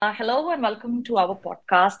Hello and welcome to our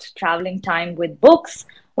podcast, Traveling Time with Books,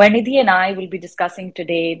 where Nidhi and I will be discussing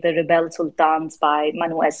today The Rebel Sultans by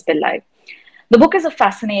Manu Pillai. The book is a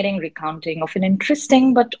fascinating recounting of an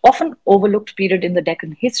interesting but often overlooked period in the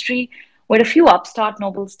Deccan history where a few upstart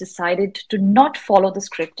nobles decided to not follow the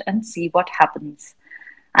script and see what happens.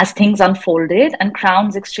 As things unfolded and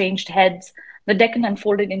crowns exchanged heads, the Deccan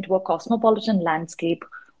unfolded into a cosmopolitan landscape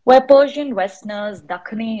where Persian Westerners,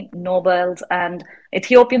 Dakhani nobles, and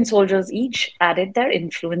Ethiopian soldiers each added their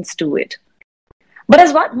influence to it. But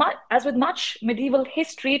as with much medieval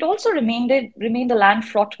history, it also remained a land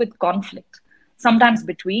fraught with conflict, sometimes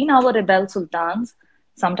between our rebel sultans,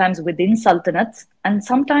 sometimes within sultanates, and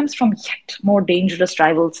sometimes from yet more dangerous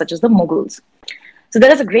rivals such as the Mughals. So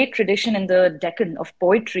there is a great tradition in the Deccan of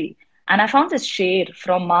poetry, and I found this share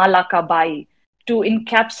from Ma Laka Bai to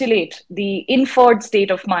encapsulate the inferred state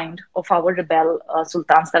of mind of our rebel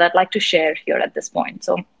sultans that I'd like to share here at this point.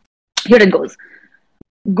 So here it goes.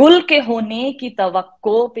 गुल के होने की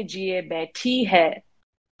तवक्को पे जिए बैठी है,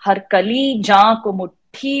 हर कली जां को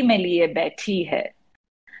मुट्ठी में लिए बैठी है,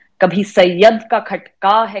 कभी सैयद का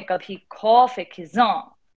खटका है, कभी खौफ है खिजां,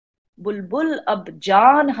 बुलबुल अब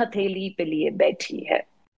जान हथेली पे लिए बैठी है.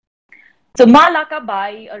 So Ma Laka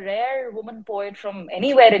Bai, a rare woman poet from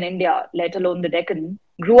anywhere in India, let alone the Deccan,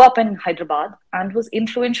 grew up in Hyderabad and was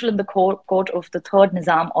influential in the court of the third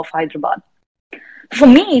Nizam of Hyderabad. For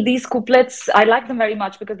me, these couplets, I like them very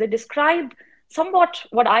much because they describe somewhat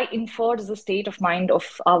what I inferred as the state of mind of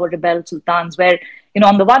our rebel sultans, where,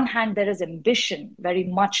 on the one hand, there is ambition very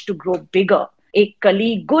much to grow bigger. Ek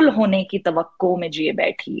kali gul hone ki tawakko mein jiye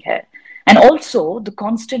बैठी है. And also the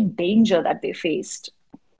constant danger that they faced.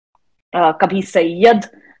 कभी सैयद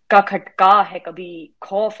का खटका है, कभी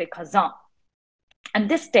खौफ है खजां. And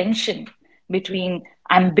this tension between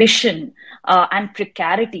ambition and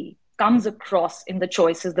precarity comes across in the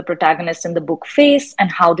choices the protagonists in the book face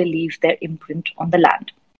and how they leave their imprint on the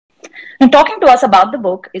land. And talking to us about the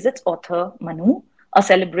book is its author, Manu, a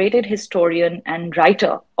celebrated historian and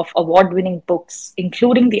writer of award-winning books,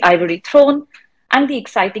 including The Ivory Throne and the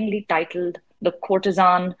excitingly titled The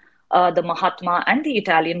Courtesan, the Mahatma, and the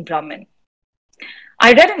Italian Brahmin.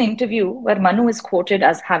 I read an interview where Manu is quoted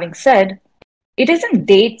as having said, "It isn't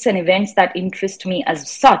dates and events that interest me as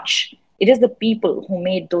such. It is the people who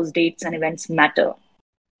made those dates and events matter.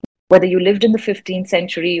 Whether you lived in the 15th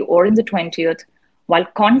century or in the 20th, while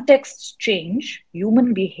contexts change,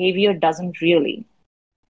 human behavior doesn't really.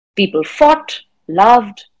 People fought,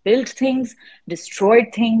 loved, built things,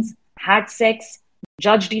 destroyed things, had sex,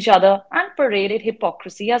 judged each other, and paraded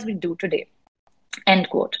hypocrisy as we do today." End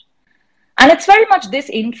quote. And it's very much this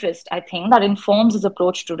interest, I think, that informs his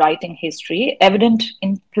approach to writing history, evident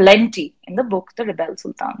in plenty in the book, The Rebel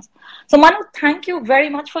Sultans. So Manu, thank you very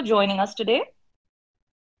much for joining us today.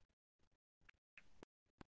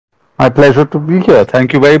 My pleasure to be here.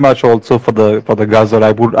 Thank you very much also for the ghazal.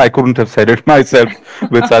 I couldn't have said it myself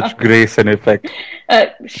with such grace and effect.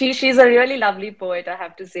 She's a really lovely poet, I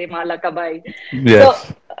have to say, Malaka Bai. Yes.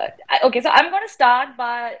 So I'm going to start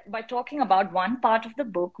by talking about one part of the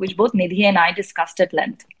book which both Nidhi and I discussed at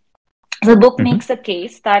length. The book makes a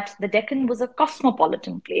case that the Deccan was a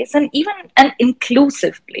cosmopolitan place and even an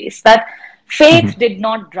inclusive place, that faith did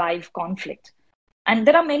not drive conflict. And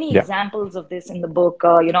there are many examples of this in the book.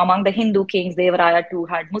 Among the Hindu kings, Devaraya II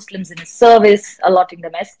had Muslims in his service, allotting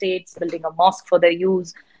them estates, building a mosque for their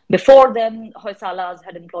use. Before them, Hoysalas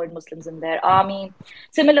had employed Muslims in their army.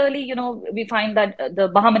 Similarly, we find that the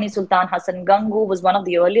Bahmani Sultan Hassan Gangu was one of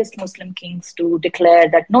the earliest Muslim kings to declare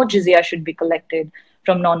that no jizya should be collected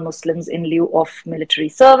from non-Muslims in lieu of military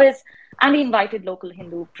service. And he invited local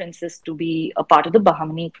Hindu princes to be a part of the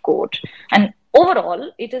Bahmani court. And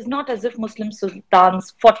overall, it is not as if Muslim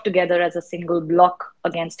sultans fought together as a single bloc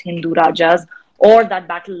against Hindu rajas, or that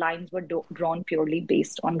battle lines were drawn purely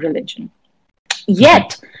based on religion.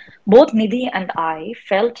 Yet, both Nidhi and I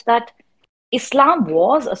felt that Islam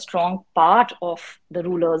was a strong part of the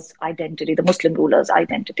ruler's identity, the Muslim ruler's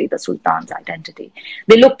identity, the sultan's identity.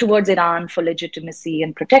 They looked towards Iran for legitimacy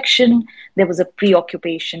and protection. There was a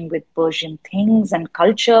preoccupation with Persian things and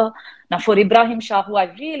culture. Now, for Ibrahim Shah,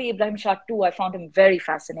 Ibrahim Shah too, I found him very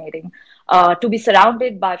fascinating. For him to be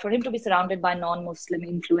surrounded by non-Muslim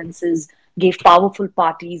influences gave powerful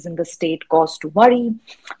parties in the state cause to worry.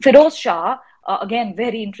 Firoz Shah, again,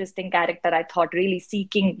 very interesting character, I thought, really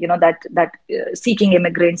seeking, seeking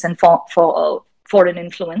immigrants and for foreign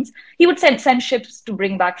influence. He would send ships to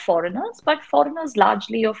bring back foreigners, but foreigners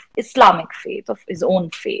largely of Islamic faith, of his own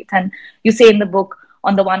faith. And you say in the book,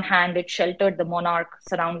 on the one hand, it sheltered the monarch,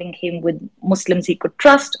 surrounding him with Muslims he could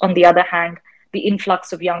trust. On the other hand, the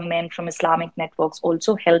influx of young men from Islamic networks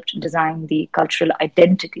also helped design the cultural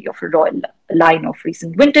identity of a royal line of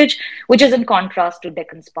recent vintage, which is in contrast to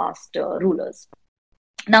Deccan's past rulers.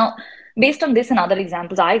 Now, based on this and other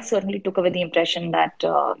examples, I certainly took away the impression that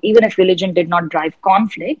even if religion did not drive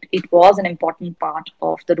conflict, it was an important part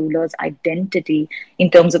of the ruler's identity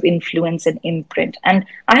in terms of influence and imprint. And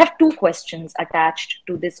I have two questions attached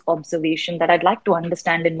to this observation that I'd like to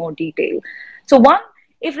understand in more detail. So, one,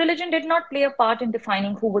 if religion did not play a part in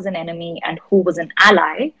defining who was an enemy and who was an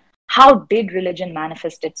ally, how did religion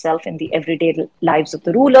manifest itself in the everyday lives of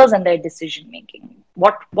the rulers and their decision making?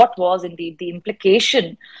 What was indeed the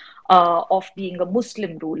implication of being a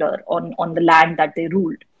Muslim ruler on the land that they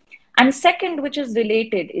ruled? And second, which is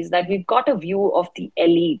related, is that we've got a view of the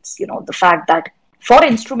elites, the fact that for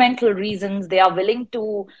instrumental reasons, they are willing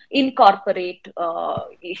to incorporate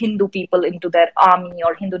Hindu people into their army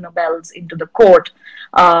or Hindu nobles into the court,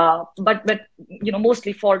 but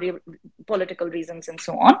mostly for political reasons and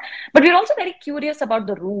so on. But we're also very curious about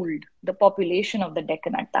the population of the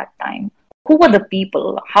Deccan at that time. Who were the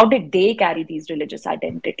people? How did they carry these religious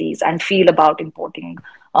identities and feel about importing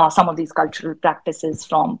some of these cultural practices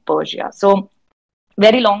from Persia? So,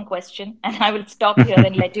 very long question, and I will stop here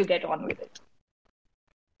and let you get on with it.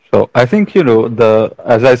 So I think,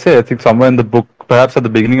 as I say, I think somewhere in the book, perhaps at the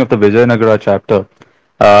beginning of the Vijayanagara chapter,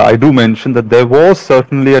 I do mention that there was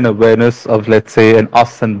certainly an awareness of, let's say, an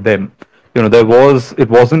us and them. It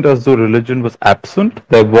wasn't as though religion was absent.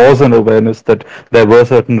 There was an awareness that there were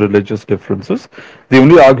certain religious differences. The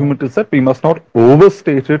only argument is that we must not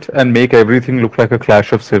overstate it and make everything look like a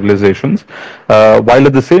clash of civilizations, while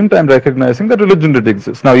at the same time recognizing that religion did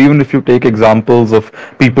exist. Now, even if you take examples of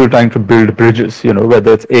people trying to build bridges,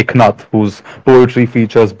 whether it's Eknath, whose poetry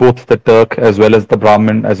features both the Turk as well as the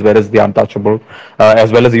Brahmin, as well as the untouchable,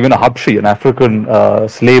 as well as even a Habshi, an African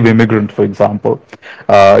slave immigrant, for example.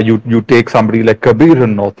 You take somebody like Kabir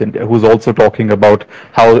in North India, who's also talking about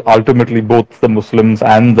how ultimately both the Muslims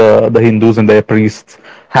and the Hindus and their priests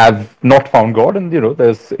have not found God, and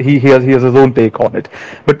he has his own take on it.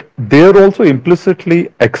 But they're also implicitly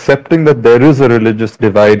accepting that there is a religious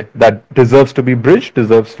divide that deserves to be bridged,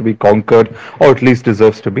 deserves to be conquered, or at least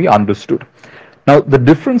deserves to be understood. Now, the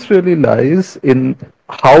difference really lies in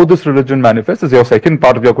how this religion manifests, as your second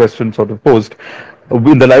part of your question sort of posed,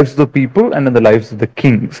 in the lives of the people and in the lives of the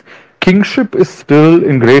kings. Kingship is still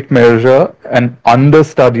in great measure an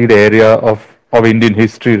understudied area of Indian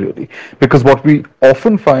history, really, because what we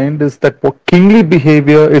often find is that what kingly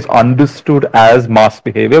behavior is understood as mass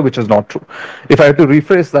behavior, which is not true. If I had to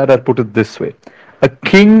rephrase that, I'd put it this way. A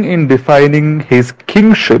king, in defining his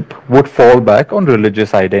kingship, would fall back on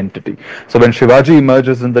religious identity. So when Shivaji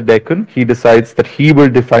emerges in the Deccan, he decides that he will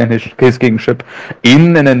define his kingship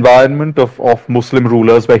in an environment of Muslim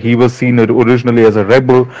rulers, where he was seen originally as a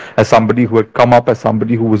rebel, as somebody who had come up, as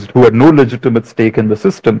somebody who had no legitimate stake in the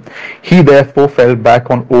system. He therefore fell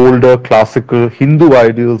back on older classical Hindu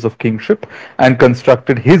ideals of kingship and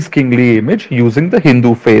constructed his kingly image using the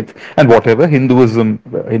Hindu faith and whatever Hinduism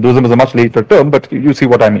is a much later term, but you see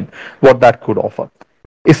what I mean, what that could offer.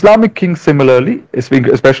 Islamic kings similarly,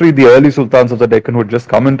 especially the early sultans of the Deccan who had just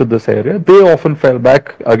come into this area, they often fell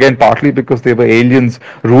back, again partly because they were aliens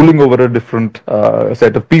ruling over a different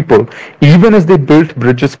set of people, even as they built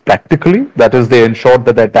bridges practically. That is, they ensured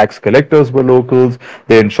that their tax collectors were locals,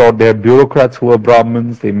 they ensured they had bureaucrats who were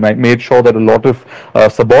Brahmins, they made sure that a lot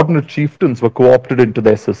of subordinate chieftains were co-opted into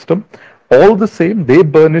their system. All the same, they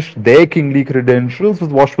burnished their kingly credentials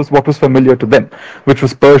with what was familiar to them, which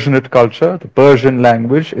was Persianate culture, the Persian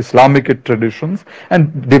language, Islamic traditions,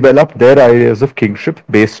 and developed their ideas of kingship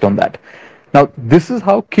based on that. Now, this is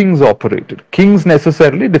how kings operated. Kings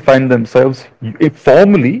necessarily defined themselves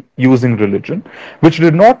formally using religion, which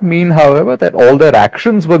did not mean, however, that all their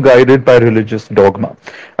actions were guided by religious dogma.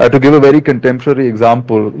 To give a very contemporary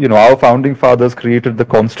example, our founding fathers created the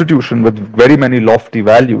Constitution with very many lofty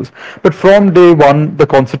values, but from day one, the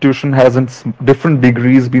Constitution has in different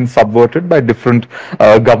degrees been subverted by different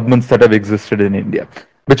governments that have existed in India.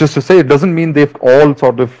 Which is to say, it doesn't mean they've all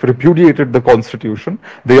sort of repudiated the Constitution.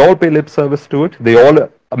 They all pay lip service to it.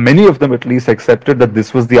 Many of them at least, accepted that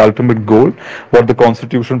this was the ultimate goal. What the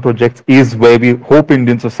Constitution projects is where we hope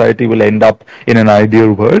Indian society will end up in an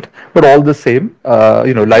ideal world. But all the same,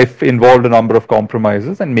 life involved a number of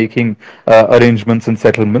compromises and making arrangements and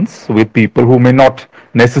settlements with people who may not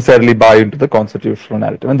necessarily buy into the constitutional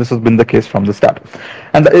narrative. And this has been the case from the start.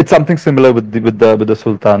 And it's something similar with the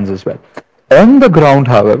sultans as well. On the ground,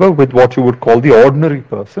 however, with what you would call the ordinary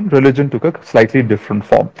person, religion took a slightly different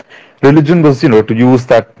form. religion was, to use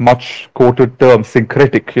that much quoted term,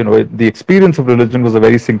 syncretic. The experience of religion was a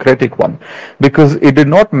very syncretic one, because it did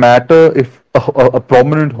not matter if a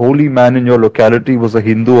prominent holy man in your locality was a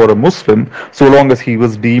Hindu or a Muslim, so long as he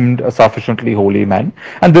was deemed a sufficiently holy man.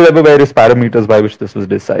 And there were various parameters by which this was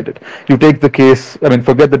decided. You take the case, I mean,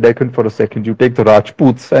 forget the Deccan for a second. You take the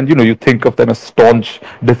Rajputs, and you think of them as staunch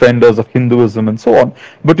defenders of Hinduism and so on.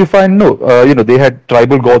 But you find no, they had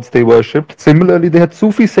tribal gods they worshipped. Similarly, they had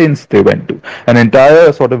Sufi saints they went to. An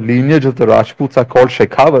entire sort of lineage of the Rajputs are called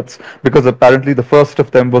Shekhawats, because apparently the first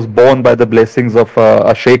of them was born by the blessings of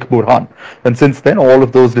a Sheikh Burhan. And since then, all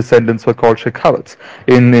of those descendants were called Shekhawats.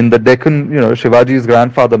 In the Deccan, Shivaji's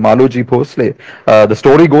grandfather, Maloji Bhosle, the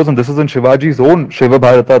story goes, and this is in Shivaji's own Shiva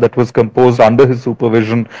Bharata that was composed under his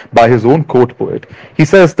supervision by his own court poet. He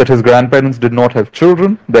says that his grandparents did not have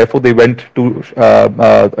children, therefore they went to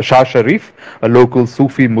Shah Sharif, a local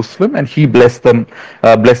Sufi Muslim, and he blessed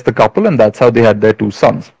the couple, and that's how they had their two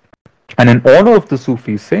sons. And in honor of the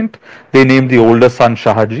Sufi saint, they named the older son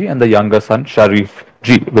Shahaji and the younger son Sharif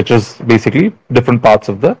Ji, which is basically different parts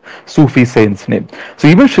of the Sufi saint's name. So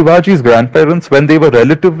even Shivaji's grandparents, when they were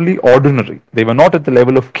relatively ordinary, they were not at the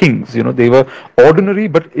level of kings, they were ordinary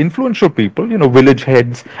but influential people, village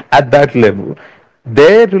heads at that level.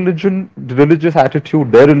 Their religious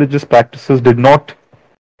attitude, their religious practices did not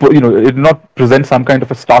it did not present some kind of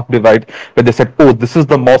a stark divide where they said, oh, this is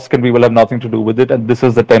the mosque and we will have nothing to do with it, and this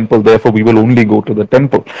is the temple, therefore we will only go to the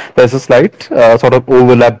temple. There's a slight sort of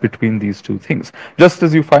overlap between these two things. Just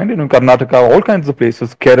as you find in Karnataka, all kinds of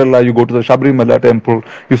places, Kerala, you go to the Sabrimala temple,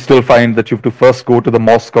 you still find that you have to first go to the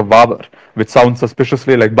mosque of Babar, which sounds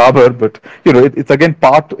suspiciously like Babar, but it's again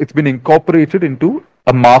it's been incorporated into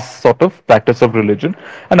a mass sort of practice of religion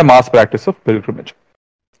and a mass practice of pilgrimage.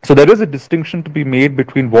 So there is a distinction to be made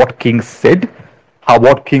between what kings said,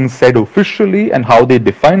 what kings said officially, and how they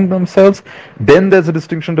defined themselves. Then there's a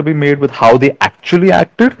distinction to be made with how they actually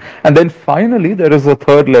acted. And then finally, there is a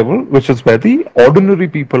third level, which is where the ordinary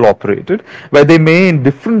people operated, where they may in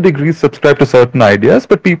different degrees subscribe to certain ideas,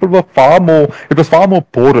 but people were it was far more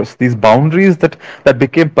porous. These boundaries that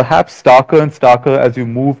became perhaps starker and starker as you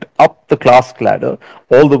moved up the class ladder,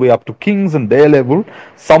 all the way up to kings and their level.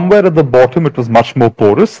 Somewhere at the bottom, it was much more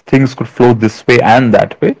porous. Things could flow this way and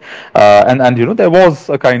that way. And there was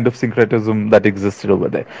a kind of syncretism that existed over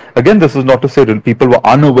there. Again, this is not to say that people were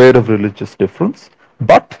unaware of religious difference,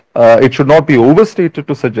 but it should not be overstated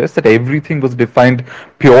to suggest that everything was defined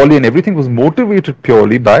purely and everything was motivated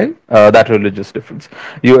purely by that religious difference.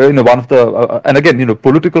 One of the and again,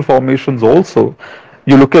 political formations also.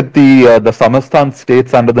 You look at the Samastan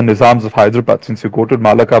states under the Nizams of Hyderabad. Since you quoted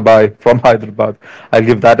Malakabai from Hyderabad, I'll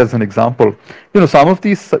give that as an example. Some of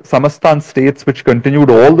these Samastan states, which continued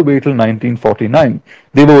all the way till 1949,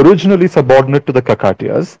 they were originally subordinate to the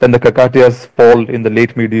Kakatiyas. Then the Kakatiyas fall in the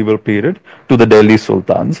late medieval period to the Delhi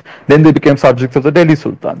Sultans. Then they became subjects of the Delhi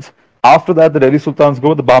Sultans. After that, the Delhi Sultans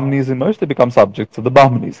go, the Bahmanis emerge, they become subjects of the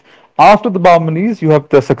Bahmanis. After the Bahmanis, you have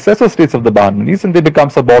the successor states of the Bahmanis, and they become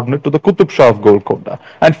subordinate to the Qutub Shah of Golconda.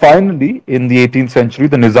 And finally, in the 18th century,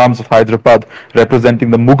 the Nizams of Hyderabad, representing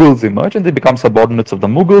the Mughals, emerge, and they become subordinates of the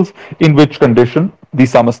Mughals, in which condition the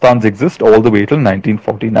Samastans exist all the way till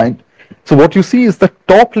 1949. So what you see is the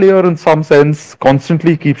top layer, in some sense,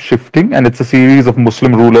 constantly keeps shifting, and it's a series of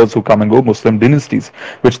Muslim rulers who come and go, Muslim dynasties,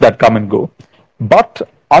 which that come and go. But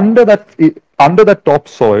under that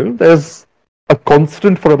topsoil, there's a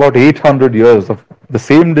constant for about 800 years of the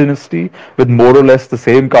same dynasty with more or less the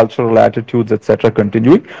same cultural attitudes, etc.,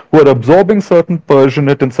 continuing, who are absorbing certain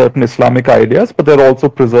Persianate and certain Islamic ideas, but they're also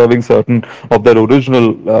preserving certain of their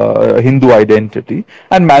original Hindu identity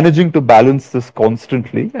and managing to balance this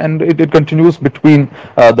constantly. And it continues between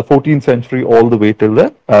the 14th century all the way till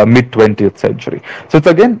the mid 20th century. So it's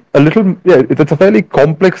again it's a fairly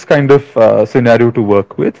complex kind of scenario to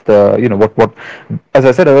work with. What as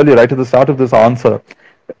I said earlier, right at the start of this answer,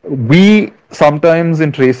 we sometimes,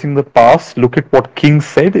 in tracing the past, look at what kings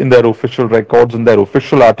said in their official records and their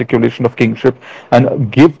official articulation of kingship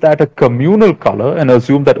and give that a communal color and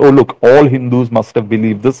assume that, oh, look, all Hindus must have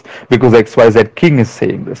believed this because XYZ king is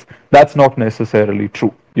saying this. That's not necessarily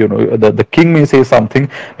true. The king may say something,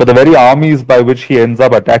 but the very armies by which he ends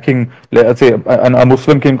up attacking, let's say a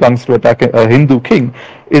Muslim king comes to attack a Hindu king,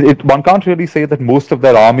 one can't really say that most of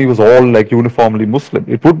their army was all like uniformly Muslim.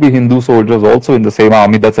 It would be Hindu soldiers also in the same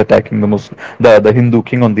army that's attacking the Hindu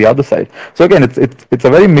king on the other side. So again, it's a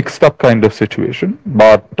very mixed up kind of situation.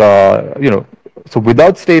 But so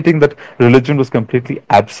without stating that religion was completely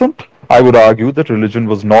absent, I would argue that religion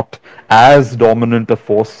was not as dominant a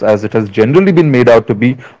force as it has generally been made out to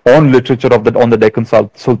be on literature of the on the Deccan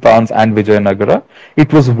Sultans and Vijayanagara.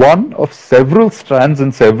 It was one of several strands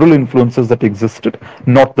and several influences that existed,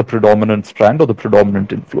 not the predominant strand or the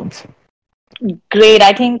predominant influence. Great.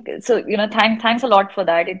 I think so. Thanks a lot for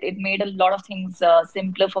that. It made a lot of things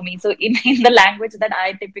simpler for me. So, in the language that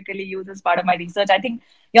I typically use as part of my research, I think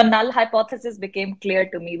your null hypothesis became clear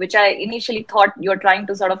to me, which I initially thought you're trying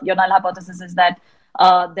to sort of, your null hypothesis is that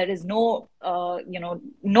there is no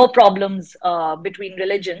problems between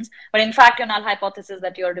religions. But in fact, your null hypothesis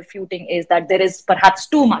that you're refuting is that there is perhaps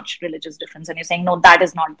too much religious difference. And you're saying, no, that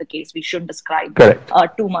is not the case. We shouldn't ascribe Correct.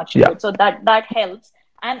 too much to Yeah. it. So that helps.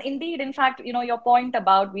 And indeed, in fact, your point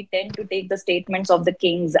about we tend to take the statements of the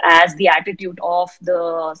kings as the attitude of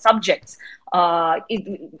the subjects,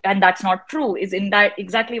 and that's not true, is in that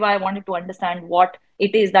exactly why I wanted to understand what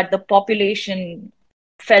it is that the population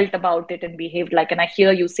felt about it and behaved like. And I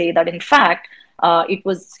hear you say that, in fact, it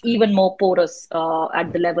was even more porous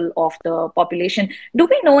at the level of the population. Do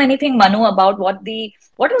we know anything, Manu, about what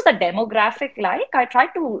was the demographic like? I tried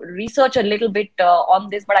to research a little bit on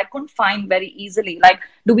this, but I couldn't find very easily. Like,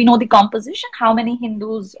 do we know the composition? How many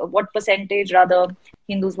Hindus, what percentage rather,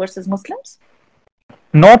 Hindus versus Muslims?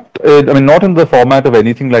 Not in the format of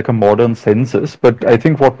anything like a modern census, but I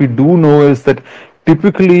think what we do know is that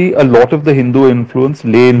typically a lot of the Hindu influence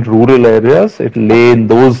lay in rural areas. It lay in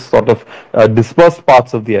those sort of dispersed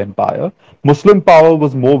parts of the empire. Muslim power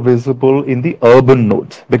was more visible in the urban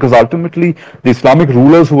nodes because ultimately the Islamic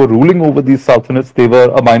rulers who were ruling over these sultanates, they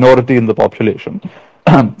were a minority in the population.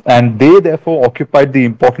 And they therefore occupied the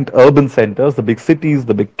important urban centers, the big cities,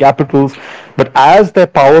 the big capitals. But as their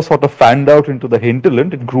power sort of fanned out into the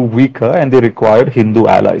hinterland, it grew weaker and they required Hindu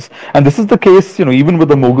allies. And this is the case, even with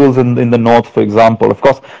the Mughals in the north, for example. Of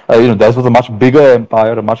course, theirs was a much bigger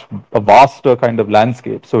empire, a vaster kind of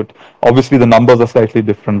landscape. So obviously the numbers are slightly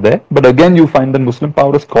different there. But again, you find that Muslim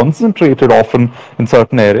power is concentrated often in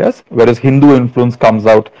certain areas, whereas Hindu influence comes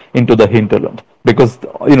out into the hinterland. Because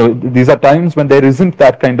these are times when there isn't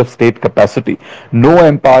that kind of state capacity. No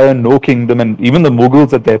empire, no kingdom, and even the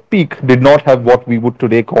Mughals at their peak did not have what we would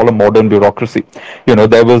today call a modern bureaucracy.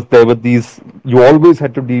 There were these. You always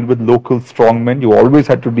had to deal with local strongmen. You always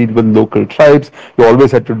had to deal with local tribes. You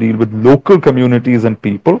always had to deal with local communities and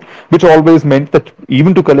people, which always meant that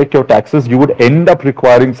even to collect your taxes, you would end up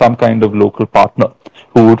requiring some kind of local partner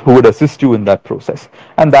who would assist you in that process.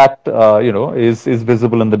 And that is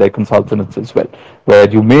visible in the Deccan Sultanates as well, where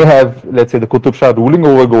you may have, let's say, the Qutub Shah ruling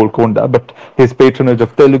over Golconda, but his patronage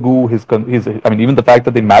of Telugu, even the fact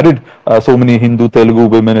that they married so many Hindu Telugu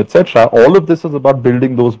women, etc. All of this is about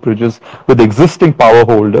building those bridges with existing power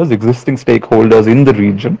holders, existing stakeholders in the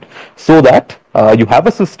region, so that you have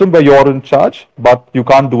a system where you're in charge, but you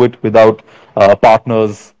can't do it without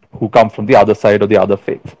partners who come from the other side or the other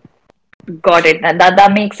faith. Got it. And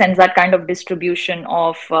that makes sense, that kind of distribution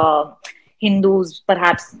of Hindus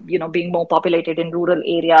perhaps, being more populated in rural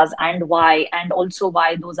areas and also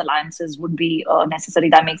why those alliances would be necessary.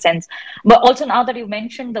 That makes sense. But also now that you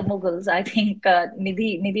mentioned the Mughals, I think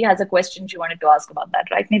Nidhi has a question she wanted to ask about that,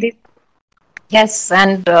 right, Nidhi? Yes,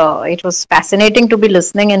 and it was fascinating to be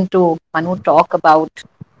listening into Manu talk about,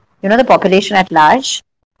 the population at large.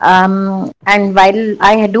 And while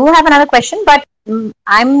I do have another question, but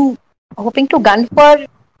I'm hoping to gun for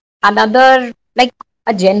another, like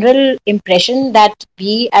a general impression that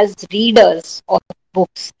we as readers of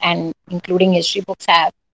books and including history books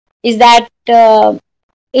have, is that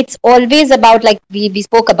it's always about, like we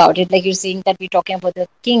spoke about it, like you're saying that we're talking about the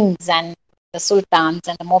kings and the sultans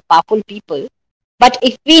and the more powerful people. But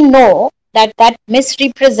if we know that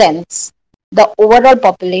misrepresents the overall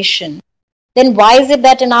population, then why is it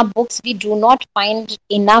that in our books we do not find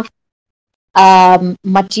enough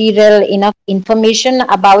material, enough information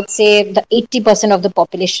about, say, the 80% of the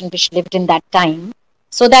population which lived in that time,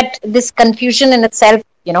 so that this confusion in itself,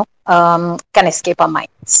 can escape our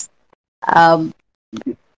minds?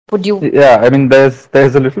 Would you? Yeah,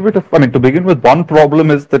 there's a little bit of, to begin with, one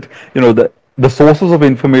problem is that, the sources of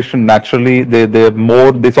information naturally they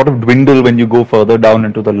sort of dwindle when you go further down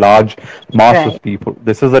into the large mass of people.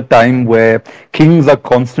 This is a time where kings are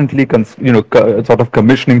constantly sort of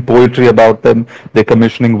commissioning poetry about them. They're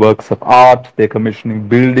commissioning works of art. They're commissioning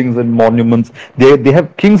buildings and monuments.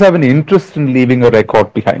 Kings have an interest in leaving a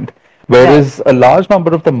record behind. Whereas a large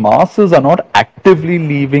number of the masses are not actively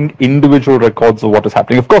leaving individual records of what is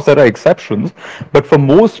happening. Of course, there are exceptions, but for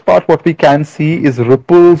most part, what we can see is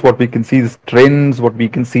ripples, what we can see is trends, what we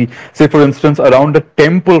can see, say, for instance, around a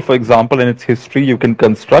temple, for example, in its history, you can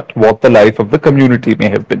construct what the life of the community may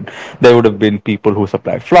have been. There would have been people who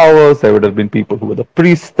supplied flowers, there would have been people who were the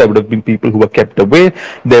priests, there would have been people who were kept away,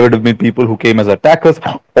 there would have been people who came as attackers.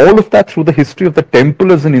 All of that through the history of the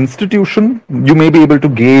temple as an institution, you may be able to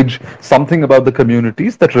gauge something about the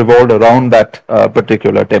communities that revolved around that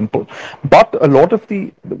particular temple. But a lot of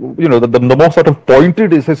the more sort of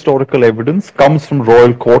pointed is historical evidence comes from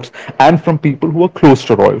royal courts and from people who are close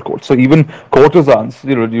to royal courts. So even courtesans,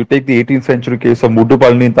 you take the 18th century case of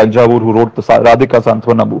Mudupalni in Tanjavur, who wrote the Radhika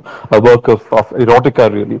Santwanamu, a work of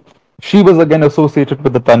erotica really. She was again associated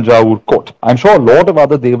with the Tanjavur court. I'm sure a lot of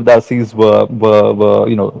other Devdasis were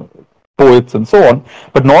poets and so on,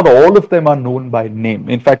 but not all of them are known by name.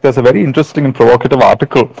 In fact, there's a very interesting and provocative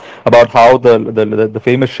article about how the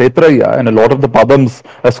famous Kshetraya and a lot of the padams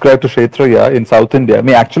ascribed to Kshetraya in South India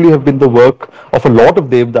may actually have been the work of a lot of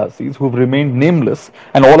Devdasis who've remained nameless,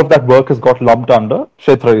 and all of that work has got lumped under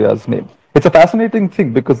Kshetraya's name. It's a fascinating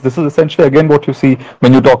thing because this is essentially again what you see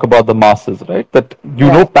when you talk about the masses, right? That you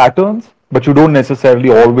know patterns, but you don't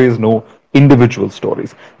necessarily always know individual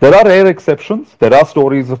stories. There are rare exceptions. There are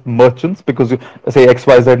stories of merchants because you say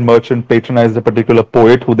XYZ merchant patronized a particular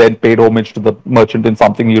poet who then paid homage to the merchant in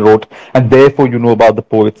something he wrote, and therefore you know about the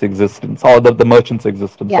poet's existence or the merchant's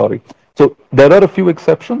existence. Sorry. So there are a few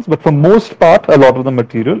exceptions, but for most part, a lot of the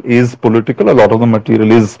material is political. A lot of the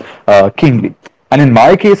material is kingly. And in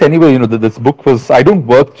my case, anyway, this book was, I don't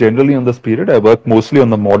work generally on this period. I work mostly on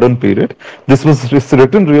the modern period. This was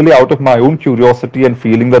written really out of my own curiosity and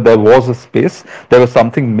feeling that there was a space. There was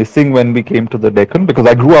something missing when we came to the Deccan because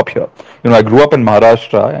I grew up here. I grew up in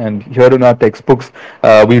Maharashtra, and here in our textbooks,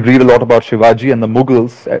 we read a lot about Shivaji and the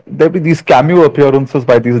Mughals. There'd be these cameo appearances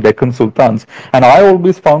by these Deccan Sultans. And I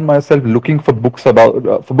always found myself looking for books about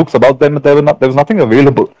them, but there was nothing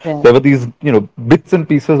available. Yeah. There were these, bits and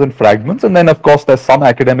pieces and fragments. And then, of course, there's some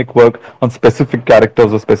academic work on specific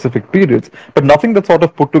characters or specific periods, but nothing that sort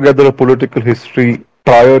of put together a political history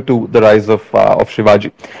prior to the rise of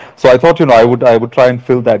Shivaji. So I thought, I would try and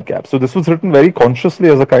fill that gap. So this was written very consciously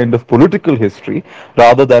as a kind of political history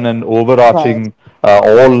rather than an overarching,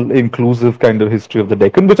 all-inclusive kind of history of the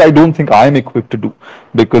Deccan, which I don't think I'm equipped to do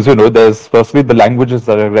because, there's firstly the languages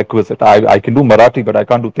that are requisite. I can do Marathi, but I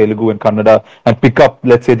can't do Telugu and Kannada and pick up,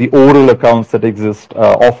 let's say, the oral accounts that exist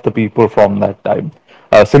of the people from that time.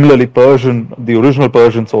 Similarly, the original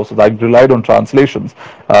Persian sources, I relied on translations.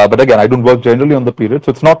 But again, I don't work generally on the period,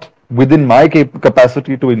 so it's not within my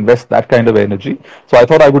capacity to invest that kind of energy. So I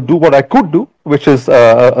thought I would do what I could do, which is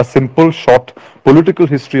a simple, short political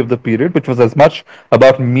history of the period, which was as much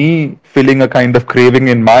about me filling a kind of craving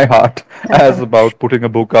in my heart as about putting a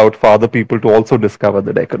book out for other people to also discover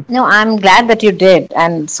the Deccan. No, I'm glad that you did,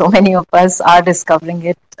 and so many of us are discovering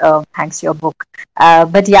it thanks to your book.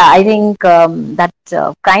 But yeah, I think that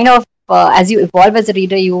kind of, as you evolve as a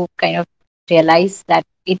reader, you kind of realize that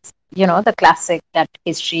it's, the classic, that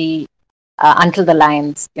history until the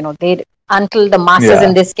lions, until the masses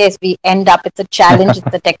in this case, we end up, it's a challenge,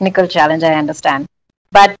 it's a technical challenge, I understand.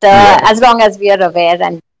 But as long as we are aware,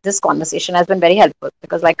 and this conversation has been very helpful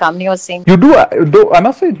because like Kamini was saying, I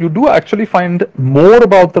must say, you do actually find more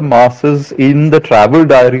about the masses in the travel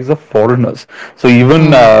diaries of foreigners. So even,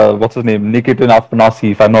 what's his name, Nikitin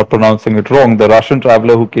Afanasi, if I'm not pronouncing it wrong, the Russian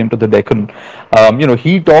traveler who came to the Deccan,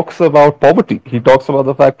 he talks about poverty. He talks about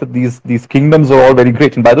the fact that these kingdoms are all very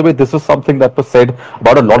great. And by the way, this is something that was said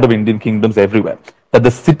about a lot of Indian kingdoms everywhere. That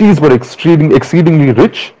the cities were exceedingly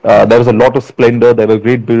rich. There was a lot of splendor. There were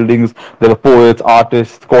great buildings. There were poets,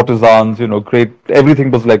 artists, courtesans. Great. Everything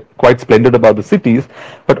was like quite splendid about the cities.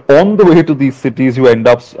 But on the way to these cities, you ended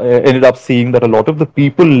up seeing that a lot of the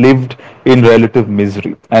people lived in relative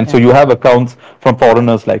misery. And so you have accounts from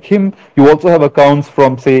foreigners like him. You also have accounts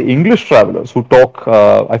from, say, English travelers who talk.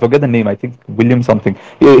 I forget the name. I think William something.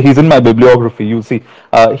 He's in my bibliography. You see,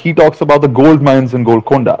 he talks about the gold mines in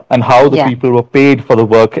Golconda and how the people were paid for the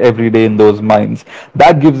work every day in those mines.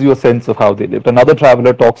 That gives you a sense of how they lived. Another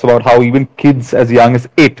traveler talks about how even kids as young as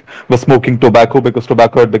 8 were smoking tobacco because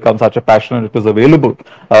tobacco had become such a passion and it was available,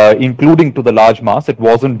 including to the large mass. It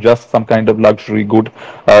wasn't just some kind of luxury good.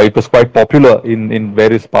 It was quite popular in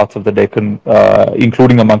various parts of the Deccan,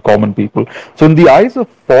 including among common people. So in the eyes of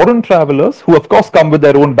foreign travelers, who of course come with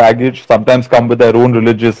their own baggage, sometimes come with their own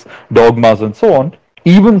religious dogmas and so on,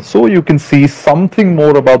 even so, you can see something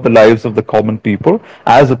more about the lives of the common people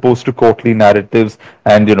as opposed to courtly narratives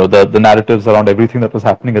and, the narratives around everything that was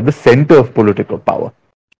happening at the center of political power.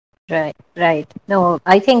 Right, right. No,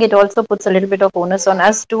 I think it also puts a little bit of onus on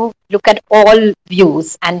us to look at all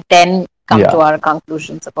views and then come to Yeah, our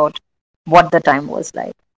conclusions about what the time was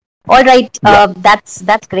like. All right, yeah.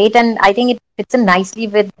 that's great, and I think it fits in nicely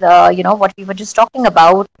with what we were just talking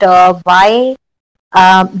about. Why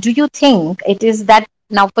do you think it is that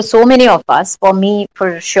now for so many of us, for me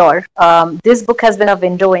for sure, this book has been a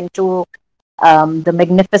window into the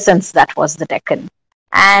magnificence that was the Deccan.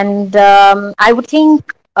 And I would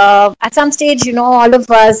think at some stage, all of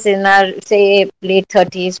us in our, say, late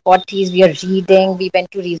 30s, 40s, we are reading, we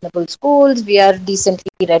went to reasonable schools, we are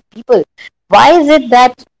decently read people. Why is it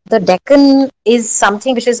that the Deccan is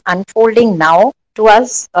something which is unfolding now to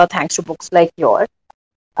us, thanks to books like yours?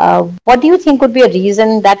 What do you think would be a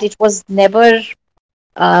reason that it was never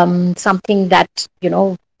something that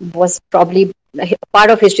was probably a part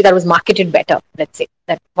of history that was marketed better? Let's say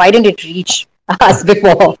that why didn't it reach us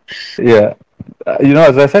before? Yeah.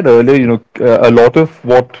 As I said earlier, a lot of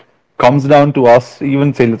what comes down to us,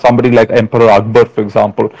 even say somebody like Emperor Akbar, for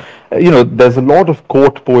example, there's a lot of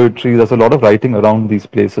court poetry, there's a lot of writing around these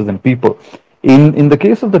places and people. In the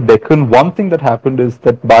case of the Deccan, one thing that happened is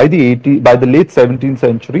that by the late 17th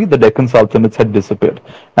century, the Deccan Sultanates had disappeared.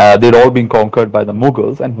 They'd all been conquered by the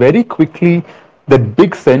Mughals, and very quickly the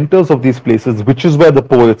big centers of these places, which is where the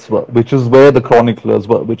poets were, which is where the chroniclers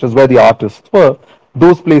were, which is where the artists were,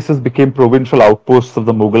 those places became provincial outposts of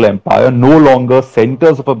the Mughal Empire, no longer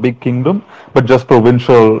centers of a big kingdom, but just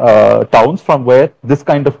provincial towns from where this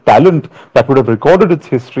kind of talent that would have recorded its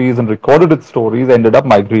histories and recorded its stories ended up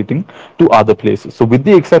migrating to other places. So, with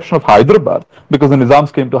the exception of Hyderabad, because the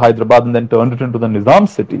Nizams came to Hyderabad and then turned it into the Nizam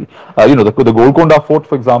city, the Golconda Fort,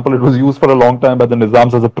 for example, it was used for a long time by the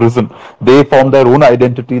Nizams as a prison. They formed their own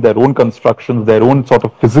identity, their own constructions, their own sort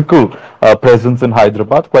of physical presence in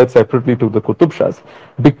Hyderabad, quite separately to the Qutub Shahs.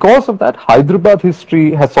 Because of that, Hyderabad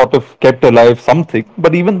history has sort of kept alive something.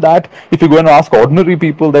 But even that, if you go and ask ordinary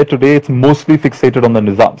people there today, it's mostly fixated on the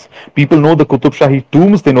Nizams. People know the Qutub Shahi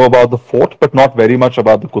tombs, they know about the fort, but not very much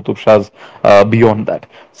about the Qutub Shahs beyond that.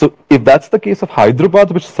 So if that's the case of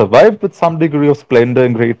Hyderabad, which survived with some degree of splendor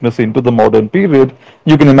and greatness into the modern period,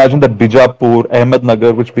 you can imagine that Bijapur,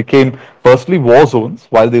 Ahmednagar, which became firstly war zones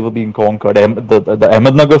while they were being conquered. The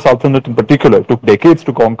Ahmednagar Sultanate in particular took decades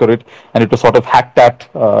to conquer it, and it was sort of hacked at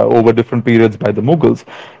over different periods by the Mughals.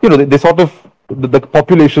 They sort of the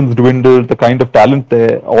populations dwindled, the kind of talent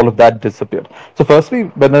there, all of that disappeared. So firstly,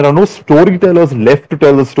 when there are no storytellers left to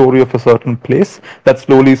tell the story of a certain place, that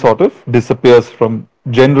slowly sort of disappears from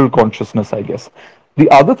general consciousness, I guess. The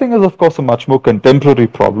other thing is, of course, a much more contemporary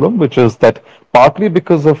problem, which is that partly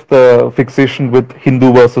because of the fixation with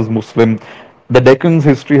Hindu versus Muslim, the Deccan's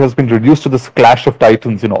history has been reduced to this clash of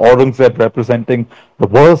titans, Aurangzeb representing the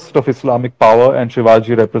worst of Islamic power and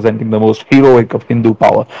Shivaji representing the most heroic of Hindu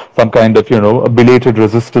power, some kind of, a belated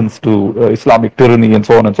resistance to Islamic tyranny and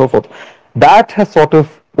so on and so forth. That has sort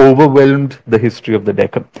of overwhelmed the history of the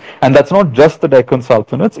Deccan. And that's not just the Deccan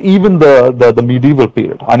Sultanates, even the medieval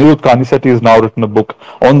period. Anirudh Kanisetti has now written a book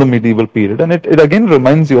on the medieval period, and it again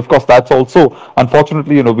reminds you, of course, that's also,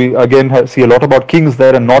 unfortunately, we again see a lot about kings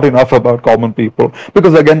there and not enough about common people,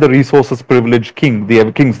 because again, the resources privilege the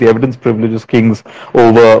evidence privileges kings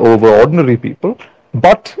over ordinary people.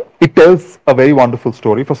 But it tells a very wonderful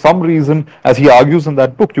story. For some reason, as he argues in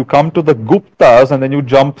that book, you come to the Guptas and then you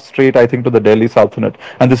jump straight, I think, to the Delhi Sultanate.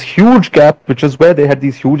 And this huge gap, which is where they had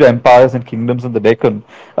these huge empires and kingdoms in the Deccan,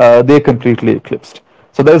 they completely eclipsed.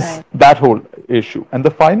 So there's that whole issue. And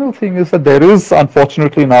the final thing is that there is,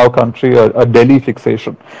 unfortunately, in our country, a Delhi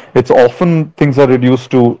fixation. It's often things are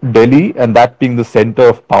reduced to Delhi and that being the center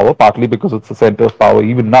of power, partly because it's the center of power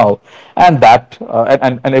even now. And that,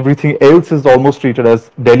 and everything else is almost treated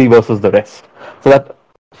as Delhi versus the rest. So that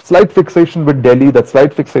slight fixation with Delhi, that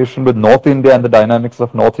slight fixation with North India and the dynamics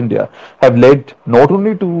of North India have led not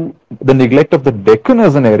only to the neglect of the Deccan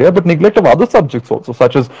as an area, but neglect of other subjects also,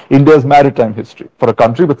 such as India's maritime history. For a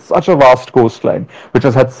country with such a vast coastline, which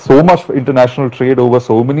has had so much international trade over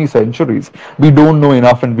so many centuries, we don't know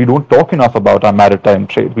enough and we don't talk enough about our maritime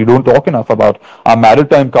trade. We don't talk enough about our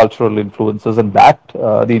maritime cultural influences and that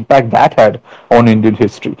the impact that had on Indian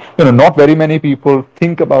history. Not very many people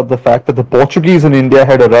think about the fact that the Portuguese in India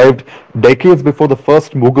had arrived decades before the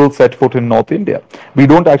first Mughal set foot in North India. We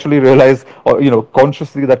don't actually realize,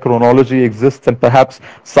 consciously that chronology exists, and perhaps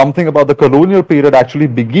something about the colonial period actually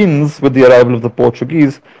begins with the arrival of the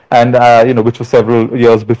Portuguese, and which was several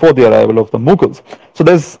years before the arrival of the Mughals. So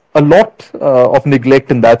there's a lot of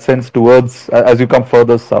neglect in that sense towards as you come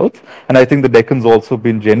further south, and I think the Deccan's also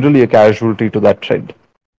been generally a casualty to that trend.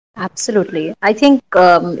 Absolutely. I think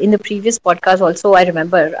in the previous podcast also, I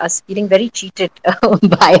remember us feeling very cheated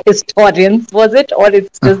by historians. Was it, or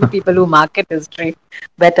it's just the people who market history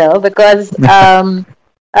better? Because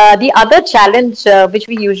the other challenge which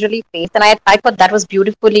we usually face, and I thought that was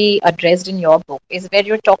beautifully addressed in your book, is where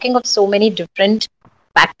you're talking of so many different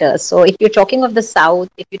factors. So if you're talking of the South,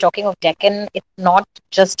 if you're talking of Deccan, it's not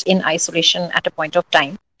just in isolation at a point of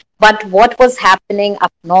time, but what was happening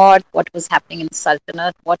up north, what was happening in the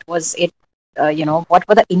Sultanate, what was it, what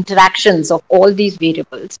were the interactions of all these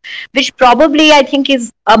variables, which probably I think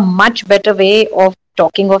is a much better way of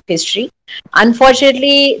talking of history.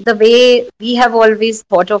 Unfortunately, the way we have always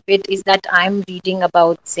thought of it is that I'm reading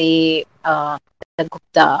about, say, the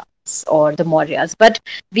Guptas or the Mauryas, but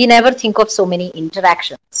we never think of so many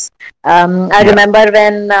interactions. I Yeah. remember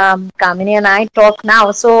when Kamini and I talk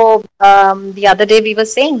now. So the other day we were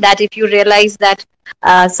saying that if you realize that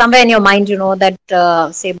somewhere in your mind, you know that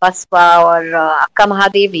say Baswa or Akka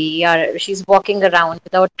Mahadevi, or she's walking around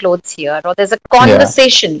without clothes here, or there's a Yeah.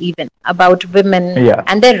 conversation even about women Yeah.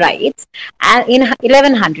 and their rights, and in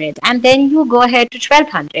 1100, and then you go ahead to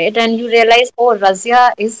 1200, and you realize, oh,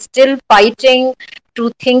 Razia is still fighting to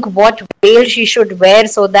think what veil she should wear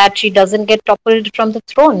so that she doesn't get toppled from the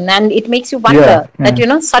throne. And it makes you Yeah. wonder that,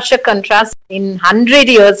 Yeah. such a contrast in 100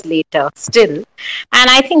 years later still. And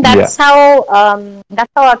I think Yeah. that's how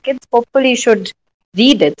our kids hopefully should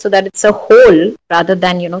read it, so that it's a whole rather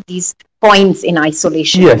than, these points in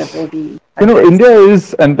isolation the way Yes. we address. India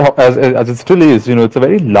is, and as it still is, it's a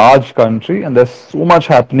very large country, and there's so much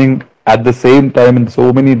happening at the same time in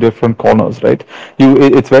so many different corners, right?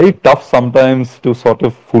 It's very tough sometimes to sort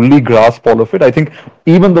of fully grasp all of it. I think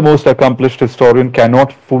even the most accomplished historian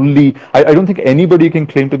cannot fully. I don't think anybody can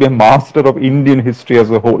claim to be a master of Indian history as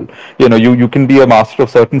a whole. You can be a master of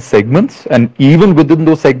certain segments, and even within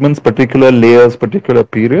those segments, particular layers, particular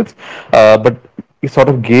periods, but sort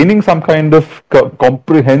of gaining some kind of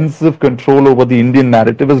comprehensive control over the Indian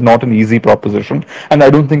narrative is not an easy proposition, and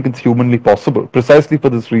I don't think it's humanly possible. Precisely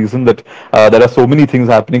for this reason that there are so many things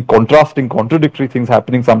happening, contrasting, contradictory things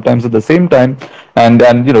happening sometimes at the same time, and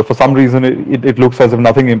for some reason it looks as if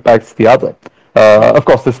nothing impacts the other. Of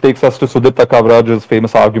course, this takes us to Sudipta Kaviraj's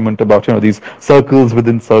famous argument about these circles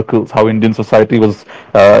within circles. How Indian society was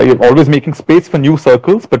always making space for new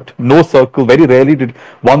circles, but no circle. Very rarely did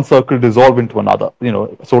one circle dissolve into another.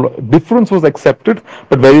 So difference was accepted,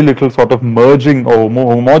 but very little sort of merging or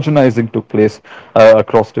homogenizing took place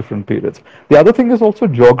across different periods. The other thing is also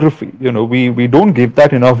geography. We don't give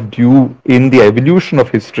that enough due in the evolution of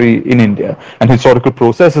history in India and historical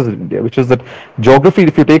processes in India, which is that geography.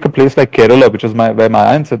 If you take a place like Kerala, which is where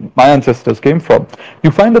my ancestors came from,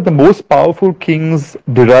 you find that the most powerful kings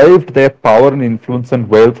derived their power and influence and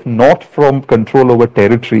wealth not from control over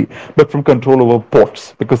territory, but from control over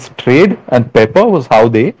ports, because trade and pepper was how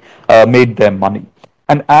they made their money.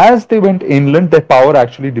 And as they went inland, their power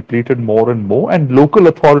actually depleted more and more, and local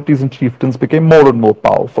authorities and chieftains became more and more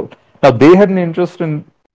powerful. Now, they had an interest in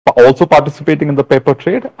also participating in the pepper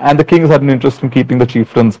trade, and the kings had an interest in keeping the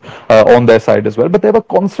chieftains on their side as well. But there were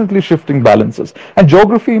constantly shifting balances, and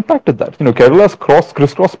geography impacted that. Kerala is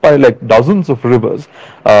crisscrossed by like dozens of rivers.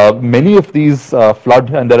 Many of these flood,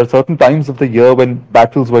 and there are certain times of the year when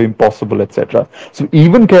battles were impossible, etc. So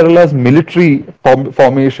even Kerala's military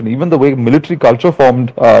formation, even the way military culture formed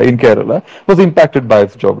in Kerala, was impacted by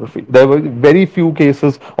its geography. There were very few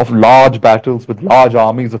cases of large battles with large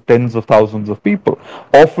armies of tens of thousands of people.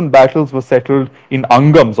 Often battles were settled in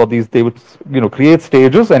angams, or these they would create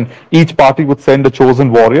stages, and each party would send a chosen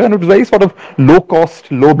warrior, and it was very sort of low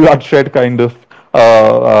cost, low bloodshed kind of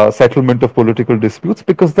settlement of political disputes,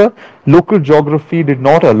 because the local geography did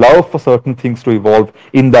not allow for certain things to evolve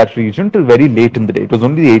in that region till very late in the day. It was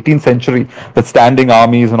only the 18th century that standing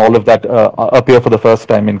armies and all of that appear for the first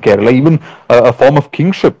time in Kerala. Even a form of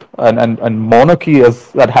kingship and monarchy,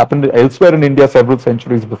 as that happened elsewhere in India several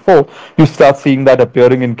centuries before, you start seeing that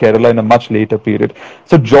appearing in Kerala in a much later period.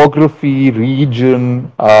 So geography,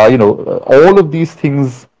 region, all of these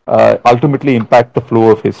things ultimately impact the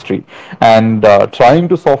flow of history, and trying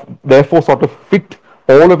to therefore sort of fit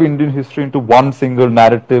all of Indian history into one single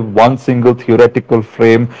narrative, one single theoretical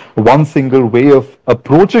frame, one single way of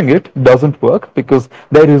approaching it doesn't work, because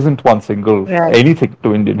there isn't one single Right. anything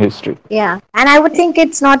to Indian history. Yeah, and I would think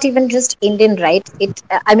it's not even just Indian, right?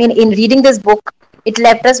 I mean, in reading this book, it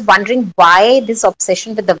left us wondering why this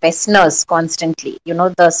obsession with the Westerners constantly.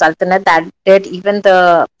 The Sultanate that did, even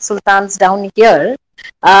the sultans down here,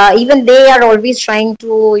 even they are always trying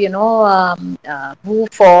to, move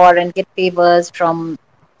for and get favors from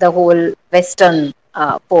the whole Western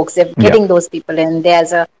folks. They're Yeah. getting those people in.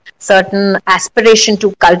 There's a certain aspiration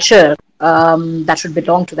to culture that should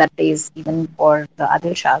belong to that place, even for the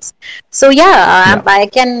Adil Shahs. So yeah, Yeah. I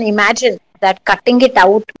can imagine that cutting it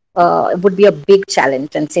out would be a big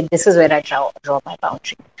challenge, and say this is where I draw my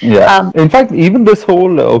boundary. Yeah. Um, In fact, even this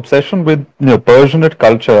whole obsession with Persianate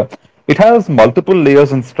culture, it has multiple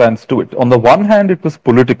layers and strands to it. On the one hand, it was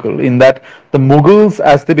political in that the Mughals,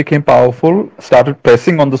 as they became powerful, started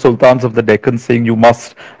pressing on the sultans of the Deccan, saying you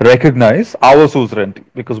must recognize our suzerainty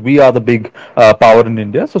because we are the big power in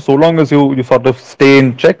India. So long as you sort of stay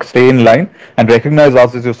in check, stay in line, and recognize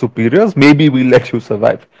us as your superiors, maybe we'll let you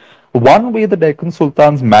survive. One way the Deccan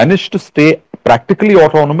Sultans managed to stay practically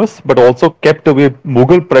autonomous but also kept away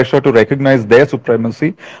Mughal pressure to recognize their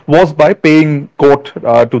supremacy was by paying court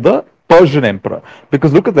to the Persian emperor.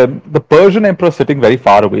 Because look at them, the Persian emperor is sitting very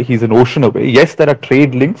far away. He's an ocean away. Yes, there are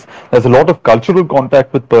trade links. There's a lot of cultural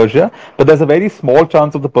contact with Persia, but there's a very small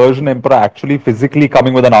chance of the Persian emperor actually physically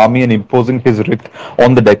coming with an army and imposing his writ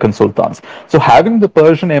on the Deccan Sultans. So having the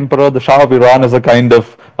Persian emperor, the Shah of Iran, as a kind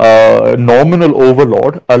of nominal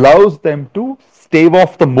overlord allows them to stave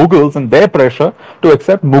off the Mughals and their pressure to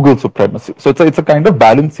accept Mughal supremacy. So it's a kind of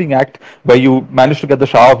balancing act where you manage to get the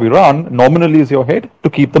Shah of Iran nominally as your head to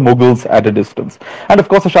keep the Mughals at a distance. And of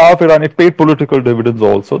course, the Shah of Iran, it paid political dividends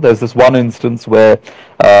also. There's this one instance where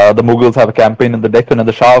the Mughals have a campaign in the Deccan and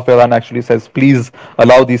the Shah of Iran actually says, please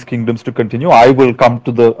allow these kingdoms to continue. I will come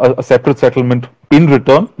to a separate settlement in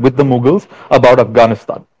return with the Mughals about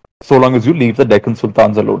Afghanistan, so long as you leave the Deccan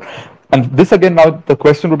Sultans alone. And this again, now the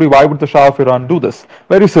question would be, why would the Shah of Iran do this?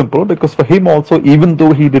 Very simple, because for him also, even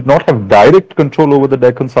though he did not have direct control over the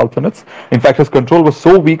Deccan Sultanates, in fact, his control was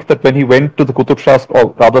so weak that when he went to the Qutub Shah's,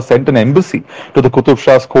 or rather sent an embassy to the Qutub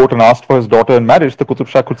Shah's court and asked for his daughter in marriage, the Qutub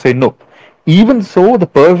Shah could say no. Even so, the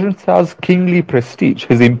Persian Shah's kingly prestige,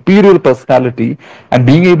 his imperial personality, and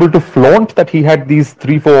being able to flaunt that he had these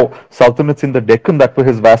 3-4 sultanates in the Deccan that were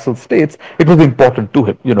his vassal states, it was important to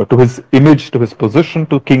him, to his image, to his position,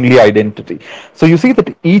 to kingly identity. So you see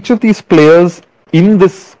that each of these players in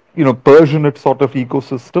this Persianate sort of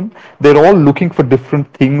ecosystem, they're all looking for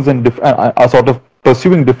different things and are sort of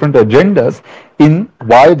pursuing different agendas in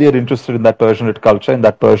why they're interested in that Persianate culture and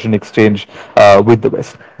that Persian exchange with the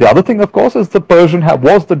West. The other thing, of course, is the Persian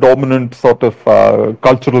was the dominant sort of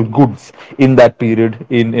cultural goods in that period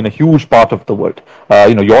in a huge part of the world.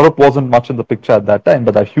 Europe wasn't much in the picture at that time,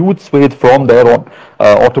 but that huge swathe from there on,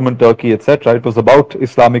 Ottoman Turkey, etc., it was about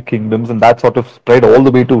Islamic kingdoms, and that sort of spread all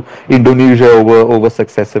the way to Indonesia over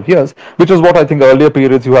successive years, which is what I think earlier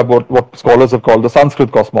periods you have what scholars have called the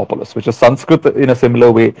Sanskrit cosmopolis, which is Sanskrit in a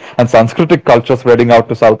similar way, and Sanskritic culture spreading out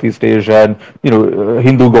to Southeast Asia, and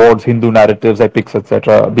Hindu gods, Hindu narratives, epics,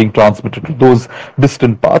 etc., being transmitted to those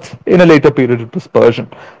distant parts. In a later period, it was Persian.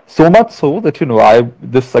 So much so that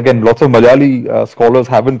this again, lots of Malayali scholars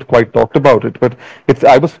haven't quite talked about it, but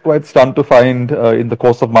I was quite stunned to find in the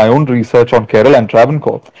course of my own research on Kerala and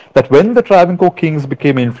Travancore that when the Travancore kings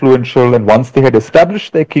became influential and once they had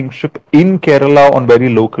established their kingship in Kerala on very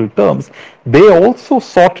local terms, they also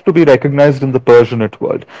sought to be recognized in the Persianate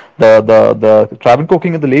world. The Travancore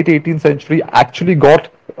king in the late 18th century actually got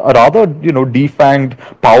a rather defanged,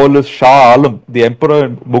 powerless Shah Alam, the emperor,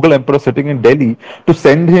 Mughal emperor sitting in Delhi, to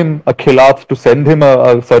send him a khilat, to send him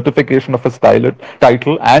a certification of his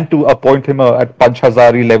title, and to appoint him at Panch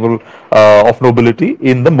Hazari level of nobility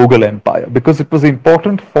in the Mughal Empire, because it was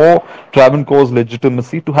important for Travancore's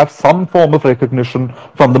legitimacy to have some form of recognition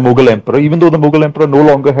from the Mughal emperor, even though the Mughal emperor no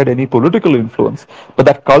longer had any political influence. But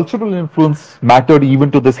that cultural influence mattered even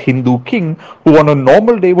to this Hindu king, who on a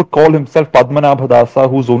normal day would call himself Padmanabhadasa,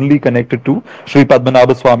 who's only connected to Sri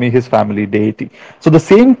Padmanabha Swami, his family deity. So the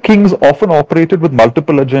same kings often operated with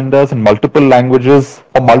multiple agendas and multiple languages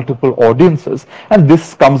for multiple audiences, and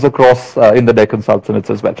this comes across in the Deccan Sultanates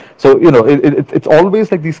as well. So it's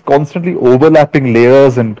always like these constantly overlapping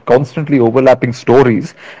layers and constantly overlapping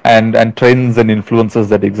stories and trends and influences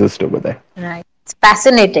that exist over there. Right. It's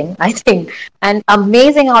fascinating, I think, and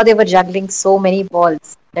amazing how they were juggling so many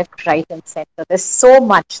balls left, right, and center. There's so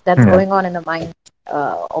much that's going on in the mind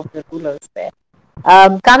of the rulers there.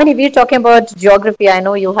 Kamini, we're talking about geography. I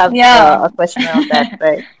know you have a question around that,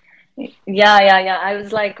 right? Yeah. I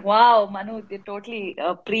was like, wow, Manu, they totally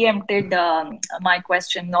preempted my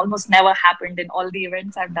question. Almost never happened in all the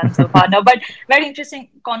events I've done so far. No, but very interesting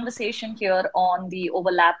conversation here on the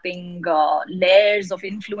overlapping layers of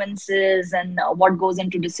influences and what goes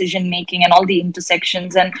into decision making and all the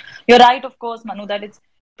intersections. And you're right, of course, Manu, that it's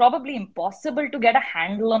probably impossible to get a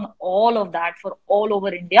handle on all of that for all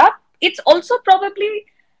over India. It's also probably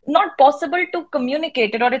not possible to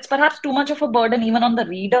communicate it, or it's perhaps too much of a burden even on the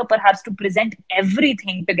reader, perhaps, to present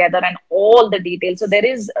everything together and all the details. So there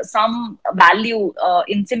is some value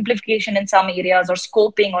in simplification in some areas, or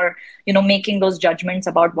scoping, or making those judgments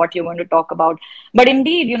about what you're going to talk about. But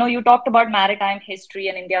indeed, you talked about maritime history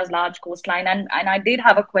and India's large coastline, and I did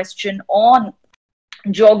have a question on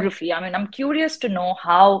geography. I mean, I'm curious to know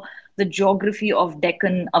how the geography of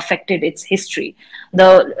Deccan affected its history.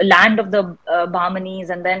 The land of the Bahmanis,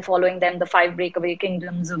 and then following them, the five breakaway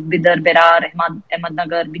kingdoms of Bidar, Berar,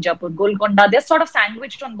 Ahmadnagar, Bijapur, Golconda, they're sort of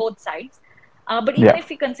sandwiched on both sides. But even Yeah. if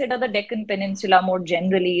we consider the Deccan Peninsula more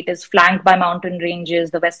generally, it is flanked by mountain ranges,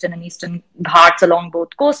 the western and eastern ghats along both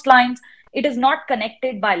coastlines. It is not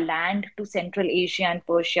connected by land to Central Asia and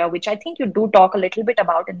Persia, which I think you do talk a little bit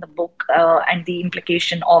about in the book, and the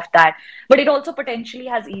implication of that. But it also potentially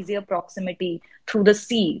has easier proximity through the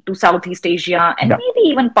sea to Southeast Asia, and Yeah. maybe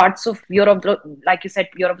even parts of Europe. Like you said,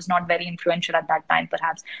 Europe was not very influential at that time,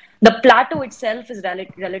 perhaps. The plateau itself is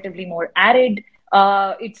relatively more arid.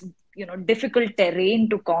 It's difficult terrain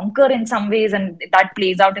to conquer in some ways, and that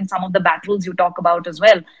plays out in some of the battles you talk about as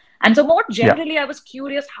well. And so, more Yeah. generally, I was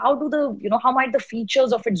curious, how might the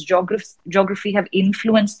features of its geography have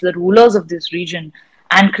influenced the rulers of this region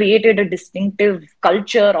and created a distinctive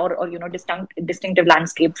culture, or distinctive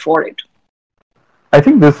landscape for it? I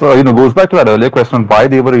think this goes back to that earlier question on why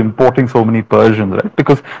they were importing so many Persians, right?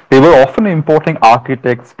 Because they were often importing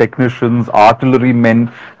architects, technicians, artillerymen,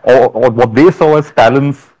 or what they saw as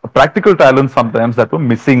talents, practical talents sometimes, that were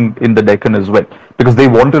missing in the Deccan as well, because they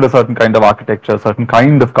wanted a certain kind of architecture, a certain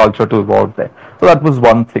kind of culture to evolve there. So that was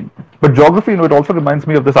one thing. But geography, it also reminds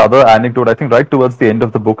me of this other anecdote. I think right towards the end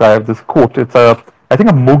of the book, I have this quote. It's I think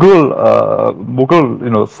a Mughal,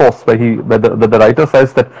 source, where the writer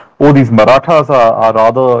says that, oh, these Marathas are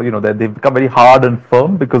rather, they've become very hard and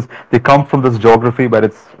firm because they come from this geography where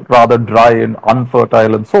it's rather dry and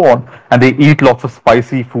unfertile and so on, and they eat lots of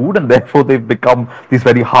spicy food, and therefore they've become these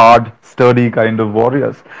very hard, sturdy kind of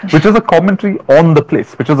warriors, which is a commentary on the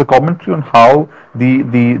place, which is a commentary on how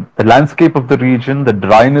the landscape of the region, the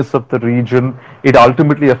dryness of the region, it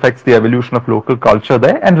ultimately affects the evolution of local culture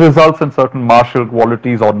there and results in certain martial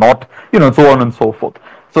qualities or not, and so on and so forth.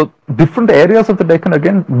 So different areas of the Deccan,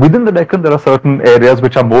 again, within the Deccan, there are certain areas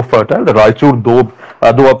which are more fertile. The Raichur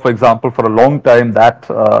Doab, for example, for a long time, that,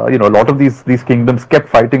 a lot of these kingdoms kept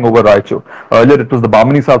fighting over Raichur. Earlier, it was the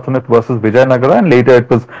Bahmani Sultanate versus Vijayanagara, and later it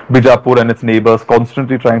was Bijapur and its neighbors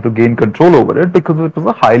constantly trying to gain control over it because it was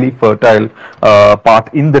a highly fertile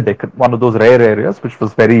part in the Deccan, one of those rare areas which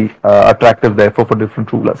was very attractive, therefore, for different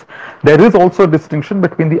rulers. There is also a distinction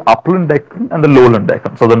between the upland Deccan and the lowland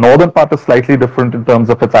Deccan. So the northern part is slightly different in terms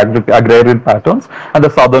of its agrarian patterns, and the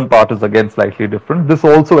southern part is again slightly different. This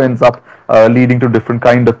also ends up leading to different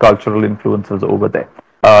kind of cultural influences over there.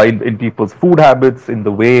 In people's food habits, in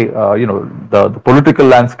the way the political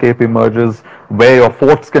landscape emerges, where your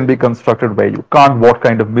forts can be constructed, where you can't, what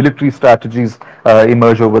kind of military strategies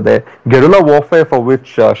emerge over there. Guerrilla warfare, for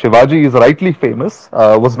which Shivaji is rightly famous,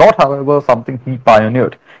 was not, however, something he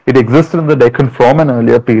pioneered. It existed in the Deccan from an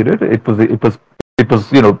earlier period. It was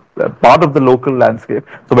part of the local landscape.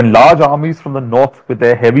 So when large armies from the north with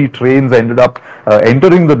their heavy trains ended up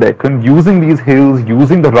entering the Deccan, using these hills,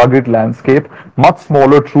 using the rugged landscape, much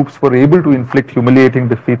smaller troops were able to inflict humiliating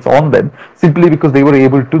defeats on them, simply because they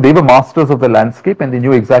were masters of the landscape, and they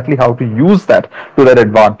knew exactly how to use that to their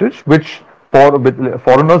advantage, which with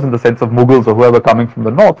foreigners, in the sense of Mughals or whoever coming from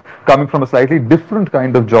the north, coming from a slightly different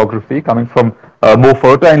kind of geography, coming from more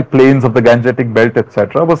fertile plains of the Gangetic belt,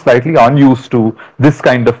 etc., was slightly unused to this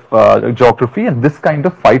kind of geography and this kind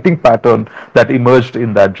of fighting pattern that emerged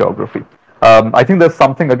in that geography. I think there's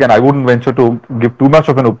something, again, I wouldn't venture to give too much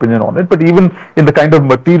of an opinion on it, but even in the kind of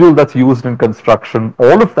material that's used in construction,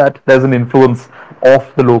 all of that, there's an influence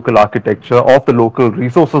of the local architecture, of the local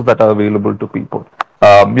resources that are available to people.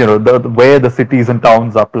 Where the cities and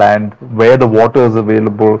towns are planned, where the water is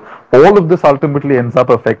available, all of this ultimately ends up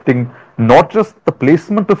affecting not just the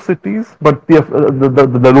placement of cities, but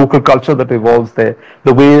the local culture that evolves there,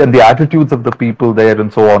 the way and the attitudes of the people there,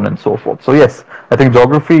 and so on and so forth. So yes, I think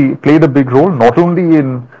geography played a big role, not only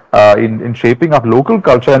in shaping up local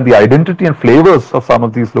culture and the identity and flavors of some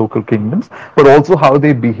of these local kingdoms, but also how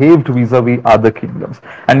they behaved vis-a-vis other kingdoms.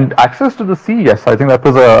 And access to the sea, yes, I think that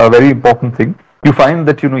was a very important thing. You find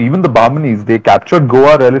that even the Bahmanis, they captured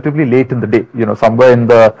Goa relatively late in the day. Somewhere in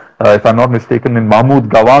the, if I'm not mistaken, in Mahmud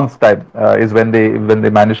Gawan's time is when they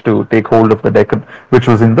managed to take hold of the Deccan, which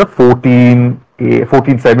was in the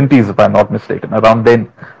 1470s, if I'm not mistaken. Around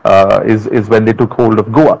then is when they took hold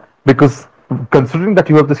of Goa, because considering that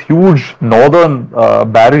you have this huge northern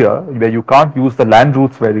barrier where you can't use the land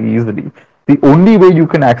routes very easily, the only way you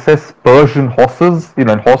can access Persian horses,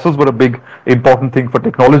 and horses were a big important thing for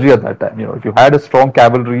technology at that time. If you had a strong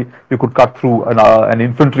cavalry, you could cut through an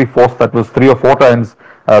infantry force that was 3 or 4 times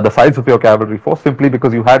the size of your cavalry force, simply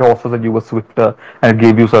because you had horses and you were swifter, and it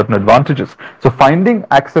gave you certain advantages. So finding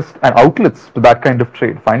access and outlets to that kind of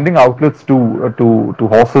trade, finding outlets to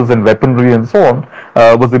horses and weaponry and so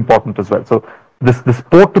on, was important as well. So this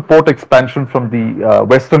port-to-port expansion from the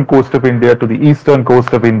western coast of India to the eastern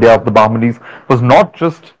coast of India of the Bahmanis was not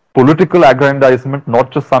just political aggrandizement,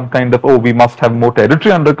 not just some kind of, oh, we must have more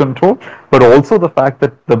territory under control, but also the fact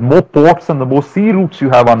that the more ports and the more sea routes you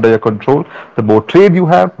have under your control, the more trade you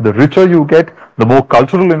have, the richer you get, the more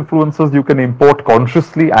cultural influences you can import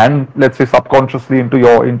consciously and, let's say, subconsciously into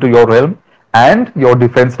your realm, and your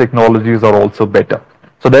defense technologies are also better.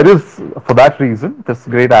 So there is, for that reason, this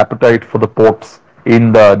great appetite for the ports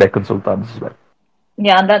in the Deccan Sultans as well.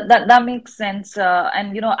 Yeah, that makes sense.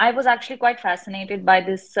 And I was actually quite fascinated by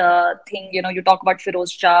this thing. You talk about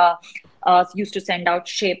Firoz Shah used to send out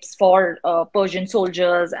ships for Persian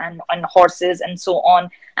soldiers and horses and so on.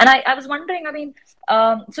 And I was wondering, I mean,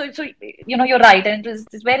 so you're right, and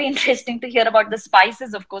it's very interesting to hear about the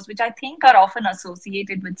spices, of course, which I think are often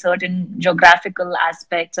associated with certain geographical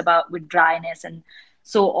aspects with dryness and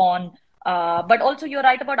so on. But also, you're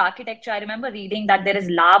right about architecture. I remember reading that there is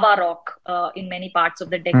lava rock in many parts of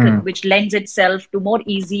the Deccan, which lends itself to more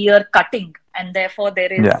easier cutting, and therefore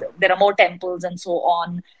there are more temples and so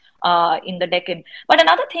on in the Deccan. But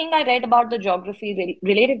another thing I read about the geography,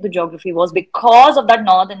 related to geography, was because of that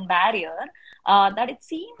northern barrier, that it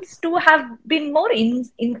seems to have been more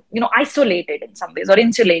isolated in some ways, or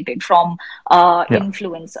insulated from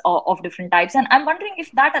influence of different types. And I'm wondering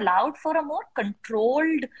if that allowed for a more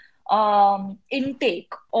controlled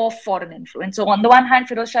intake of foreign influence. So on the one hand,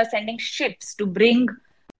 Firoz Shah is sending ships to bring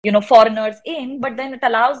foreigners in, but then it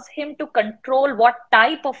allows him to control what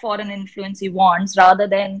type of foreign influence he wants, rather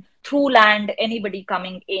than through land anybody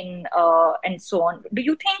coming in and so on. Do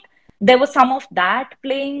you think there was some of that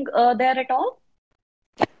playing there at all?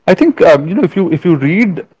 I think if you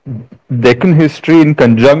read Deccan history in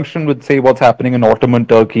conjunction with, say, what's happening in Ottoman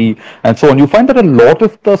Turkey and so on, you find that a lot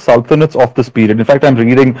of the sultanates of this period. In fact, I'm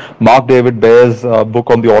reading Mark David Baer's book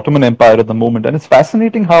on the Ottoman Empire at the moment, and it's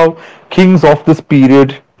fascinating how kings of this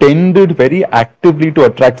period tended very actively to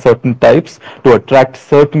attract certain types, to attract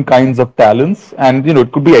certain kinds of talents, and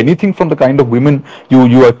it could be anything from the kind of women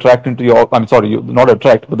you attract into your, I'm sorry, you not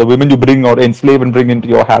attract, but the women you bring or enslave and bring into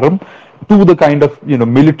your harem, to the kind of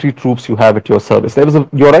military troops you have at your service.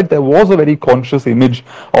 You're right, there was a very conscious image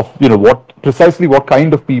of what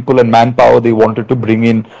kind of people and manpower they wanted to bring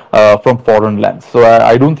in from foreign lands. So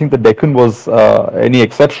I don't think the Deccan was any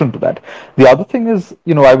exception to that. The other thing is,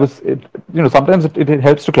 sometimes it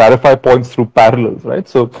helps to clarify points through parallels, right?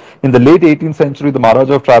 So in the late 18th century, the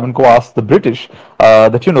Maharaja of Travancore asked the British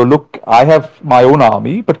that, look, I have my own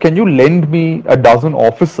army, but can you lend me a dozen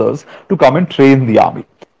officers to come and train the army?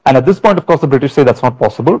 And at this point, of course, the British say that's not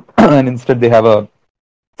possible, and instead they have a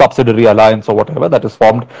subsidiary alliance or whatever that is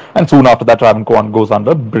formed, and soon after that Travancore goes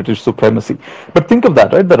under British supremacy. But think of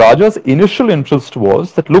that, right? The Raja's initial interest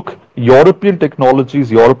was that, look, European technologies,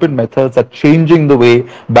 European methods are changing the way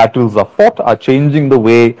battles are fought, are changing the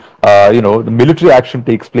way the military action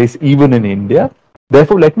takes place even in India.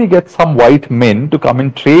 Therefore, let me get some white men to come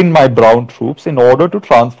and train my brown troops in order to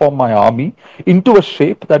transform my army into a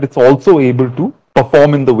shape that it's also able to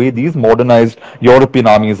perform in the way these modernized European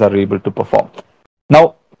armies are able to perform.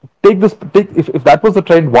 Now, if that was the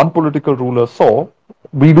trend one political ruler saw,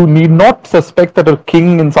 we need not suspect that a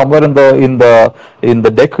king in somewhere in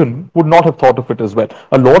the Deccan would not have thought of it as well.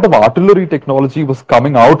 A lot of artillery technology was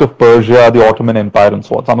coming out of Persia, the Ottoman Empire, and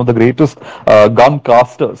so on. Some of the greatest gun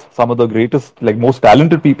casters, some of the greatest, most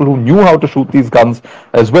talented people who knew how to shoot these guns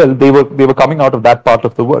as well, they were coming out of that part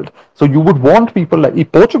of the world. So you would want people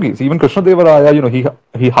like Portuguese, even Krishnadevaraya,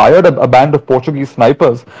 he hired a band of Portuguese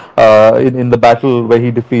snipers in the battle where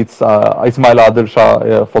he defeats Ismail Adil Shah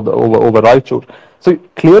over Raichur. So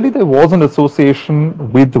clearly there was an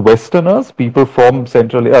association with Westerners, people from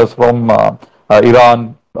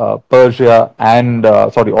Iran, Persia, and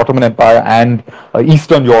Ottoman Empire and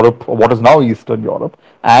Eastern Europe, or what is now Eastern Europe,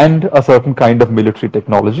 and a certain kind of military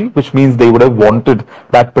technology, which means they would have wanted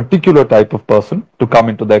that particular type of person to come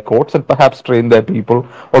into their courts and perhaps train their people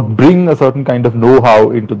or bring a certain kind of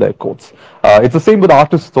know-how into their courts. It's the same with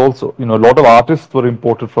artists also. A lot of artists were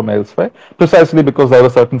imported from elsewhere precisely because there were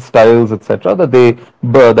certain styles, etc., that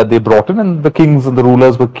they brought in, and the kings and the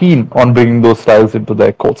rulers were keen on bringing those styles into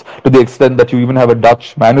their courts, to the extent that you even have a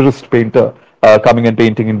Dutch Mannerist painter coming and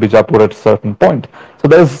painting in Bijapur at a certain point. So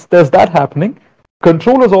there's that happening.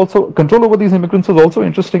 Control over these immigrants is also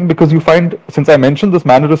interesting because you find, since I mentioned this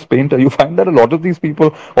mannerist painter, you find that a lot of these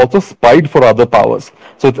people also spied for other powers.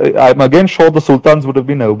 So I'm again sure the sultans would have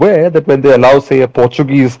been aware that when they allow, say, a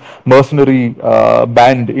Portuguese mercenary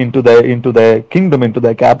band into their kingdom, into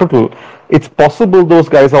their capital, it's possible those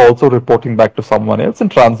guys are also reporting back to someone else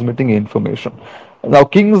and transmitting information. Now,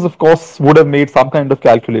 kings, of course, would have made some kind of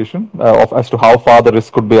calculation of as to how far the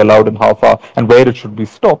risk could be allowed and how far and where it should be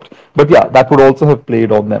stopped. But yeah, that would also have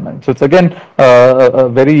played on their mind. So it's again a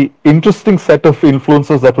very interesting set of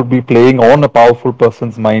influences that would be playing on a powerful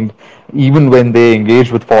person's mind, even when they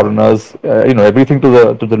engage with foreigners. Everything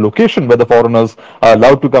to the location where the foreigners are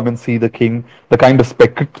allowed to come and see the king, the kind of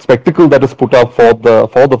spectacle that is put up for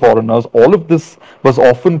the foreigners. All of this was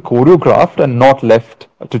often choreographed and not left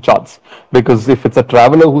to chance, because if it's a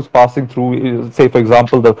traveler who's passing through, say for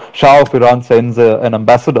example the Shah of Iran sends an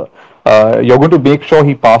ambassador, you're going to make sure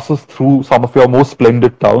he passes through some of your most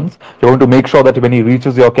splendid towns. You're going to make sure that when he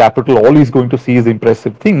reaches your capital, all he's going to see is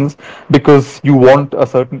impressive things, because you want a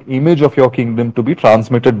certain image of your kingdom to be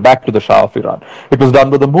transmitted back to the Shah of Iran. It was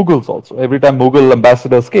done with the Mughals also. Every time Mughal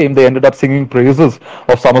ambassadors came, they ended up singing praises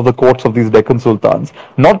of some of the courts of these Deccan Sultans,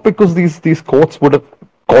 not because these courts would have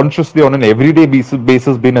consciously on an everyday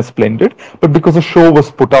basis been as splendid, but because a show was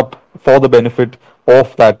put up for the benefit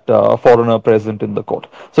of that foreigner present in the court.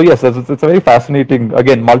 So yes, it's a very fascinating,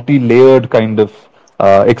 again, multi-layered kind of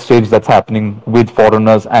exchange that's happening with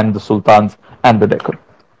foreigners and the sultans and the Deccan.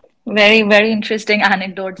 Very, very interesting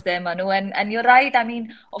anecdotes there, Manu. And you're right. I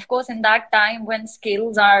mean, of course, in that time when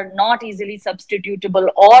skills are not easily substitutable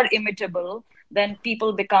or imitable, then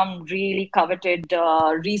people become really coveted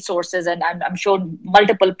resources. And I'm sure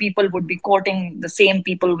multiple people would be courting the same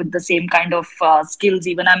people with the same kind of skills.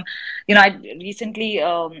 Even I recently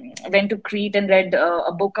went to Crete and read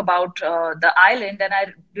a book about the island. And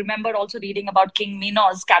I remember also reading about King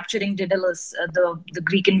Minos capturing Daedalus, the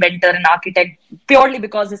Greek inventor and architect, purely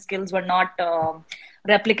because his skills were not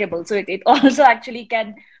replicable. So it also actually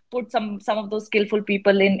can put some of those skillful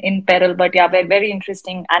people in peril. But yeah, very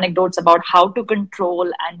interesting anecdotes about how to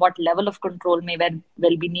control and what level of control may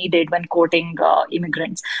well be needed when courting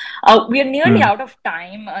immigrants. We are nearly out of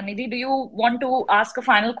time. Nidhi, do you want to ask a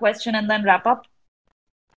final question and then wrap up?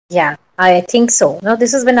 Yeah, I think so. No,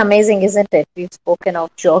 this has been amazing, isn't it? We've spoken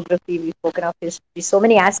of geography, we've spoken of history, so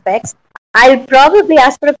many aspects. I'll probably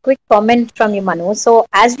ask for a quick comment from you, Manu. So,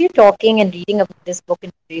 as we're talking and reading about this book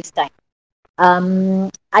in today's time,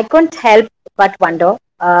 I couldn't help but wonder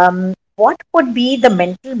what would be the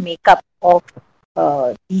mental makeup of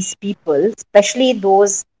these people, especially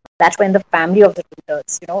those that were in the family of the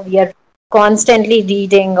rulers. We are constantly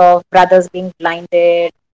reading of brothers being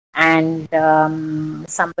blinded and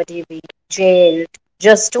somebody being jailed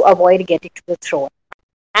just to avoid getting to the throne.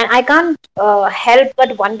 And I can't help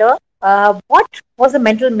but wonder what was the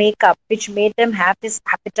mental makeup which made them have this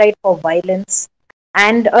appetite for violence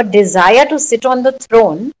and a desire to sit on the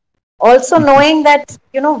throne, also knowing that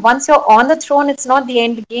once you're on the throne, it's not the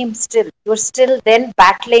end game. Still, you're still then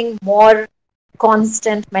battling more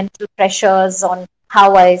constant mental pressures on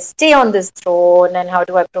how I stay on this throne and how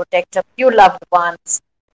do I protect a few loved ones.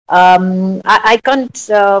 I can't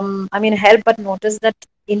help but notice that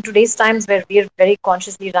in today's times where we're very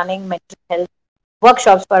consciously running mental health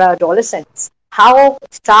workshops for our adolescents, how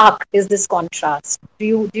stark is this contrast?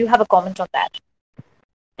 Do you have a comment on that?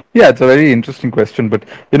 Yeah, it's a very interesting question, but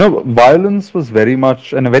violence was very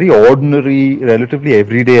much and a very ordinary, relatively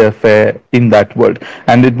everyday affair in that world,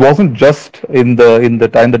 and it wasn't just in the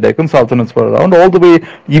time the Deccan Sultanates were around, all the way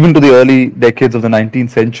even to the early decades of the 19th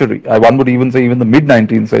century. One would even say even the mid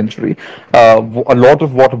 19th century. A lot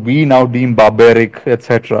of what we now deem barbaric,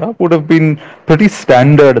 etc., would have been pretty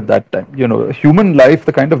standard at that time. Human life,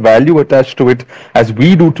 the kind of value attached to it as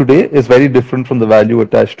we do today, is very different from the value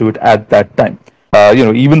attached to it at that time.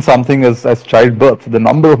 Even something as childbirth, the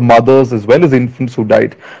number of mothers as well as infants who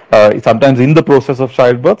died, sometimes in the process of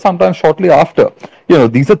childbirth, sometimes shortly after.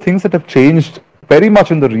 These are things that have changed very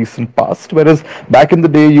much in the recent past, whereas back in the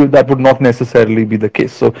day, that would not necessarily be the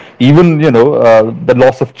case. So even, the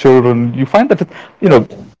loss of children, you find that,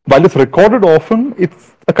 while it's recorded often,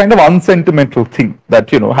 it's a kind of unsentimental thing that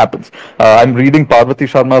happens. I'm reading Parvati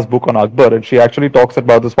Sharma's book on Akbar, and she actually talks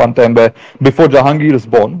about this one time where before Jahangir is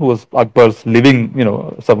born, who was Akbar's living,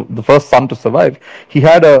 the first son to survive, he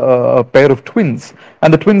had a pair of twins,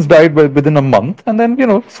 and the twins died within a month, and then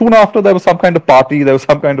soon after there was some kind of party, there was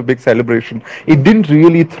some kind of big celebration. It didn't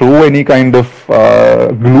really throw any kind of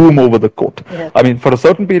gloom over the court. Yeah. I mean, for a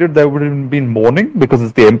certain period there would have been mourning because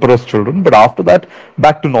it's the emperor's children, but after that,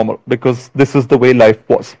 back to normal because this is the way life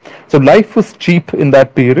was. So life was cheap in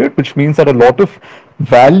that period, which means that a lot of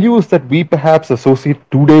values that we perhaps associate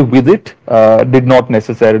today with it did not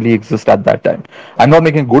necessarily exist at that time. I'm not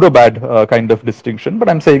making good or bad kind of distinction, but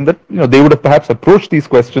I'm saying that they would have perhaps approached these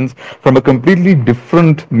questions from a completely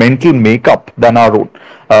different mental makeup than our own.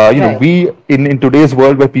 Right. We in today's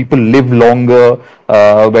world where people live longer,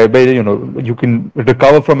 where you can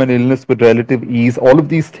recover from an illness with relative ease. All of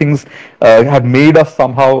these things have made us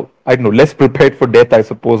somehow, I don't know, less prepared for death, I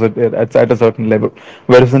suppose, at a certain level.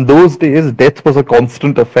 Whereas in those days, death was a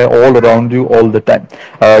constant affair all around you all the time.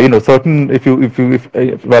 Certain if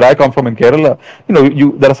where I come from in Kerala,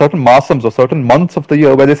 there are certain masams or certain months of the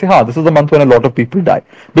year where they say, this is the month when a lot of people die,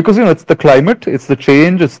 because it's the climate, it's the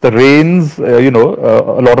change, it's the rains.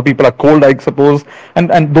 A lot of people are cold, I suppose,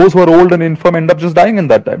 and those who are old and infirm end up just dying in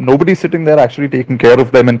that time. Nobody's sitting there actually taking care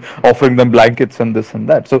of them and offering them blankets and this and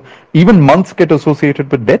that. So even months get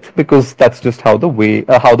associated with death because that's just how the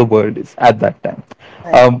world is at that time.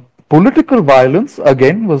 Right. Political violence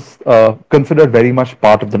again was considered very much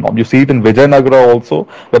part of the norm. You see it in Vijayanagara also,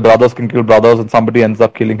 where brothers can kill brothers and somebody ends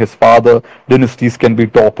up killing his father. Dynasties can be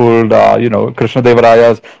toppled.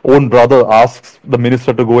 Krishnadevaraya's own brother asks the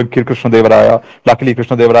minister to go and kill Krishnadevaraya. Luckily,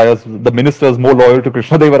 the minister is more loyal to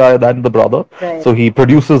Krishnadevaraya than the brother. Right. So he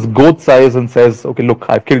produces goat's eyes and says, okay, look,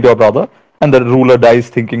 I've killed your brother. And the ruler dies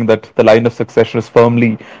thinking that the line of succession is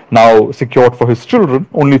firmly now secured for his children,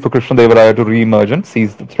 only for Krishnadevaraya to re-emerge and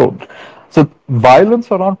seize the throne. So violence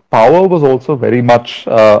around power was also very much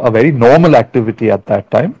a very normal activity at that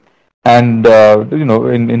time. And,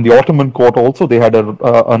 in the Ottoman court also, they had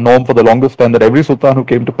a norm for the longest time that every sultan who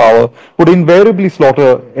came to power would invariably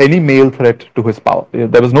slaughter any male threat to his power.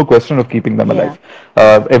 There was no question of keeping them alive.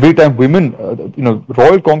 Every time women,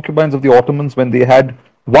 royal concubines of the Ottomans, when they had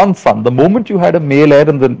one son, the moment you had a male heir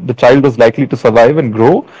and the child was likely to survive and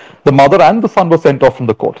grow, the mother and the son were sent off from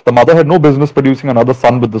the court. The mother had no business producing another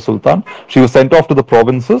son with the sultan. She was sent off to the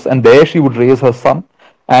provinces, and there she would raise her son,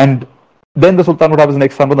 and then the sultan would have his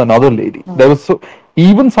next son with another lady. There was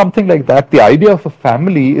even something like that. The idea of a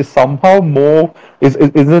family is somehow more is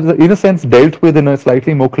in a sense dealt with in a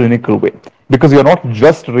slightly more clinical way, because you're not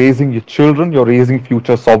just raising your children, you're raising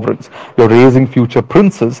future sovereigns, you're raising future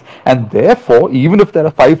princes, and therefore even if there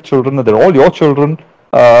are 5 children and they're all your children,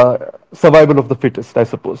 survival of the fittest, I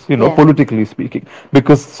suppose, politically speaking,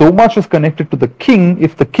 because so much is connected to the king.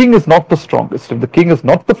 If the king is not the strongest, if the king is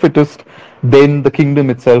not the fittest, then the kingdom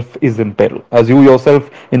itself is in peril. As you yourself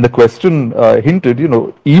in the question hinted,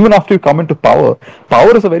 even after you come into power,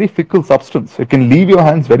 power is a very fickle substance. It can leave your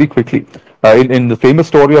hands very quickly. In the famous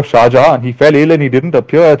story of Shah Jahan, he fell ill and he didn't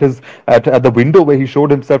appear at the window where he showed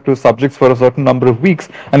himself to his subjects for a certain number of weeks,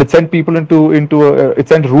 and it sent people it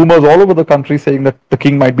sent rumors all over the country saying that the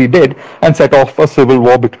king might be dead, and set off a civil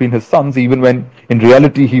war between his sons, even when in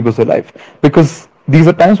reality he was alive. Because these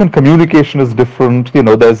are times when communication is different.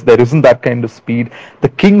 There isn't that kind of speed. The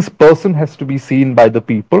king's person has to be seen by the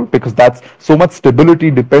people, because that's so much stability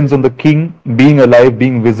depends on the king being alive,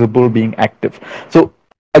 being visible, being active. So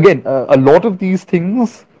again, a lot of these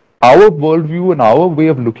things, our worldview and our way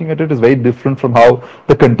of looking at it is very different from how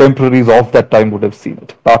the contemporaries of that time would have seen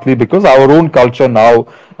it. Partly because our own culture now,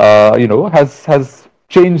 has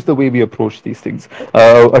changed the way we approach these things.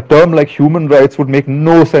 A term like human rights would make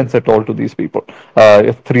no sense at all to these people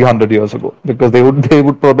 300 years ago, because they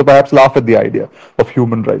would probably perhaps laugh at the idea of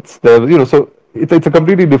human rights. So it's a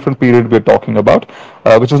completely different period we're talking about,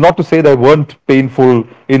 which is not to say there weren't painful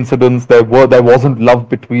incidents, there wasn't love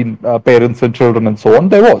between parents and children and so on.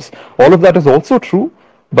 There was. All of that is also true,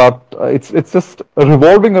 but it's just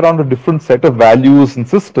revolving around a different set of values and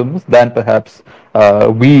systems than perhaps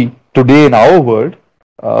we today in our world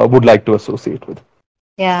would like to associate with.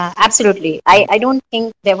 Yeah, absolutely. I don't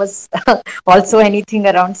think there was also anything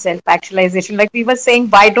around self-actualization. Like we were saying,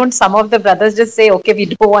 why don't some of the brothers just say, okay, we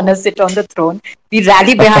don't want to sit on the throne. We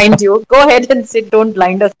rally behind you. Go ahead and sit. Don't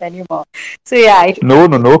blind us anymore. So yeah.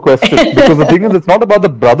 No question. Because the thing is, it's not about the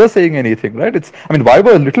brother saying anything, right? Why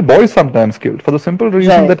were little boys sometimes killed? For the simple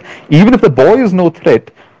reason that even if the boy is no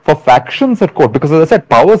threat, for factions at court, because as I said,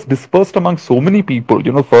 power is dispersed among so many people.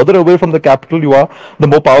 Further away from the capital you are, the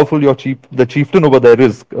more powerful your the chieftain over there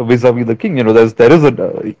is vis-a-vis the king. There is a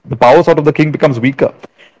the power sort of the king becomes weaker.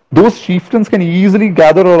 Those chieftains can easily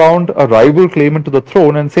gather around a rival claimant to the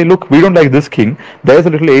throne and say, look, we don't like this king. There's a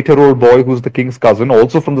little 8-year-old boy who's the king's cousin,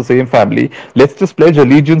 also from the same family. Let's just pledge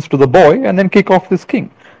allegiance to the boy and then kick off this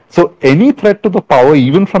king. So any threat to the power,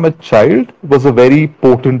 even from a child, was a very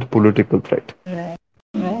potent political threat. Right.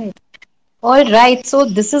 Right. All right. So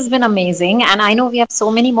this has been amazing. And I know we have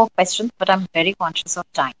so many more questions, but I'm very conscious of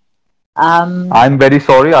time. I'm very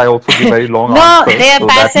sorry. I also give very long No, answers, they are so that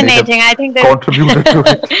may have fascinating. I think they're contributed to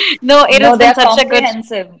it. no, it No, has been they're such a good.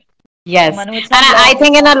 comprehensive. Yes, Manu, it's and not I long,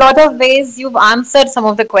 think it's in a not lot short. of ways you've answered some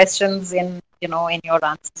of the questions in your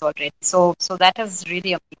answers already. So that is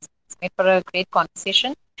really amazing. It's made for a great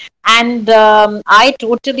conversation, and I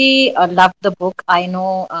totally loved the book. I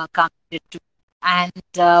know Kamini did too. And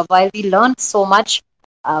while we learned so much,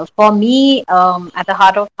 for me, at the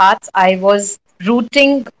heart of hearts, I was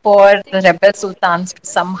rooting for the Rebel Sultans to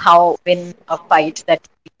somehow win a fight that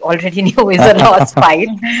we already knew is a lost fight.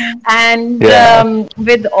 And Yeah.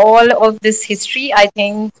 with all of this history, I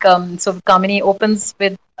think so. Kamini opens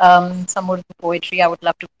with some more poetry. I would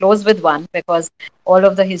love to close with one because all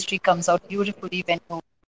of the history comes out beautifully when you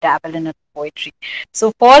dabble in a poetry.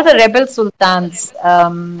 So, for the rebel sultans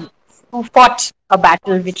who fought a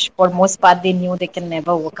battle which, for most part, they knew they can never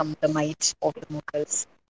overcome the might of the Mughals.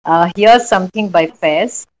 Here's something by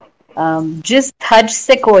Faiz. जिस थज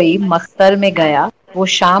से कोई मख्तर में गया वो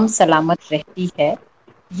शाम सलामत रहती है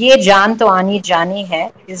ये जान तो आनी जानी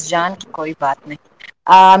है इस जान की कोई बात नहीं.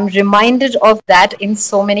 I'm reminded of that in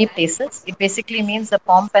so many places. It basically means the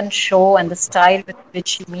pomp and show and the style with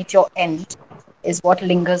which you meet your end is what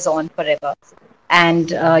lingers on forever. And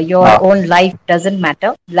your Ah. own life doesn't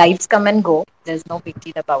matter. Lives come and go. There's no big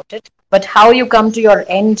deal about it. But how you come to your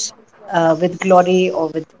end with glory or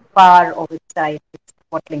with power or with style is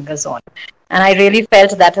what lingers on. And I really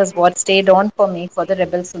felt that is what stayed on for me for the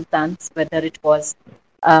rebel sultans, whether it was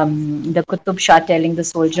the Qutub Shah telling the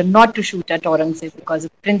soldier not to shoot at Aurangzeb because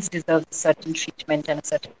the prince deserves a certain treatment and a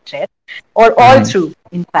certain threat, or all Mhm. through,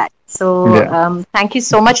 in fact. So, Yeah. thank you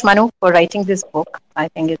so much, Manu, for writing this book. I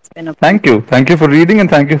think it's been a Thank you. Thank you for reading and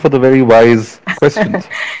thank you for the very wise questions.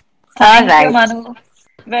 all Thank you, right. Manu.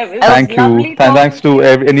 Well, it was Thank you. lovely Thanks talking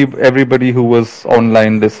to to you. everybody who was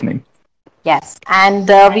online listening. Yes, and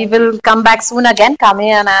we Thank will come back soon again,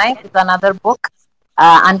 Kamini and I, with another book.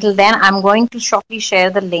 Until then, I'm going to shortly share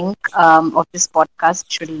the link of this podcast.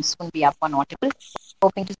 It should soon be up on Audible.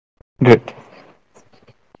 Hoping to. Great.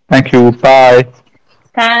 Thank you. Bye.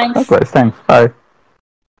 Thanks. Likewise. Thanks. Bye.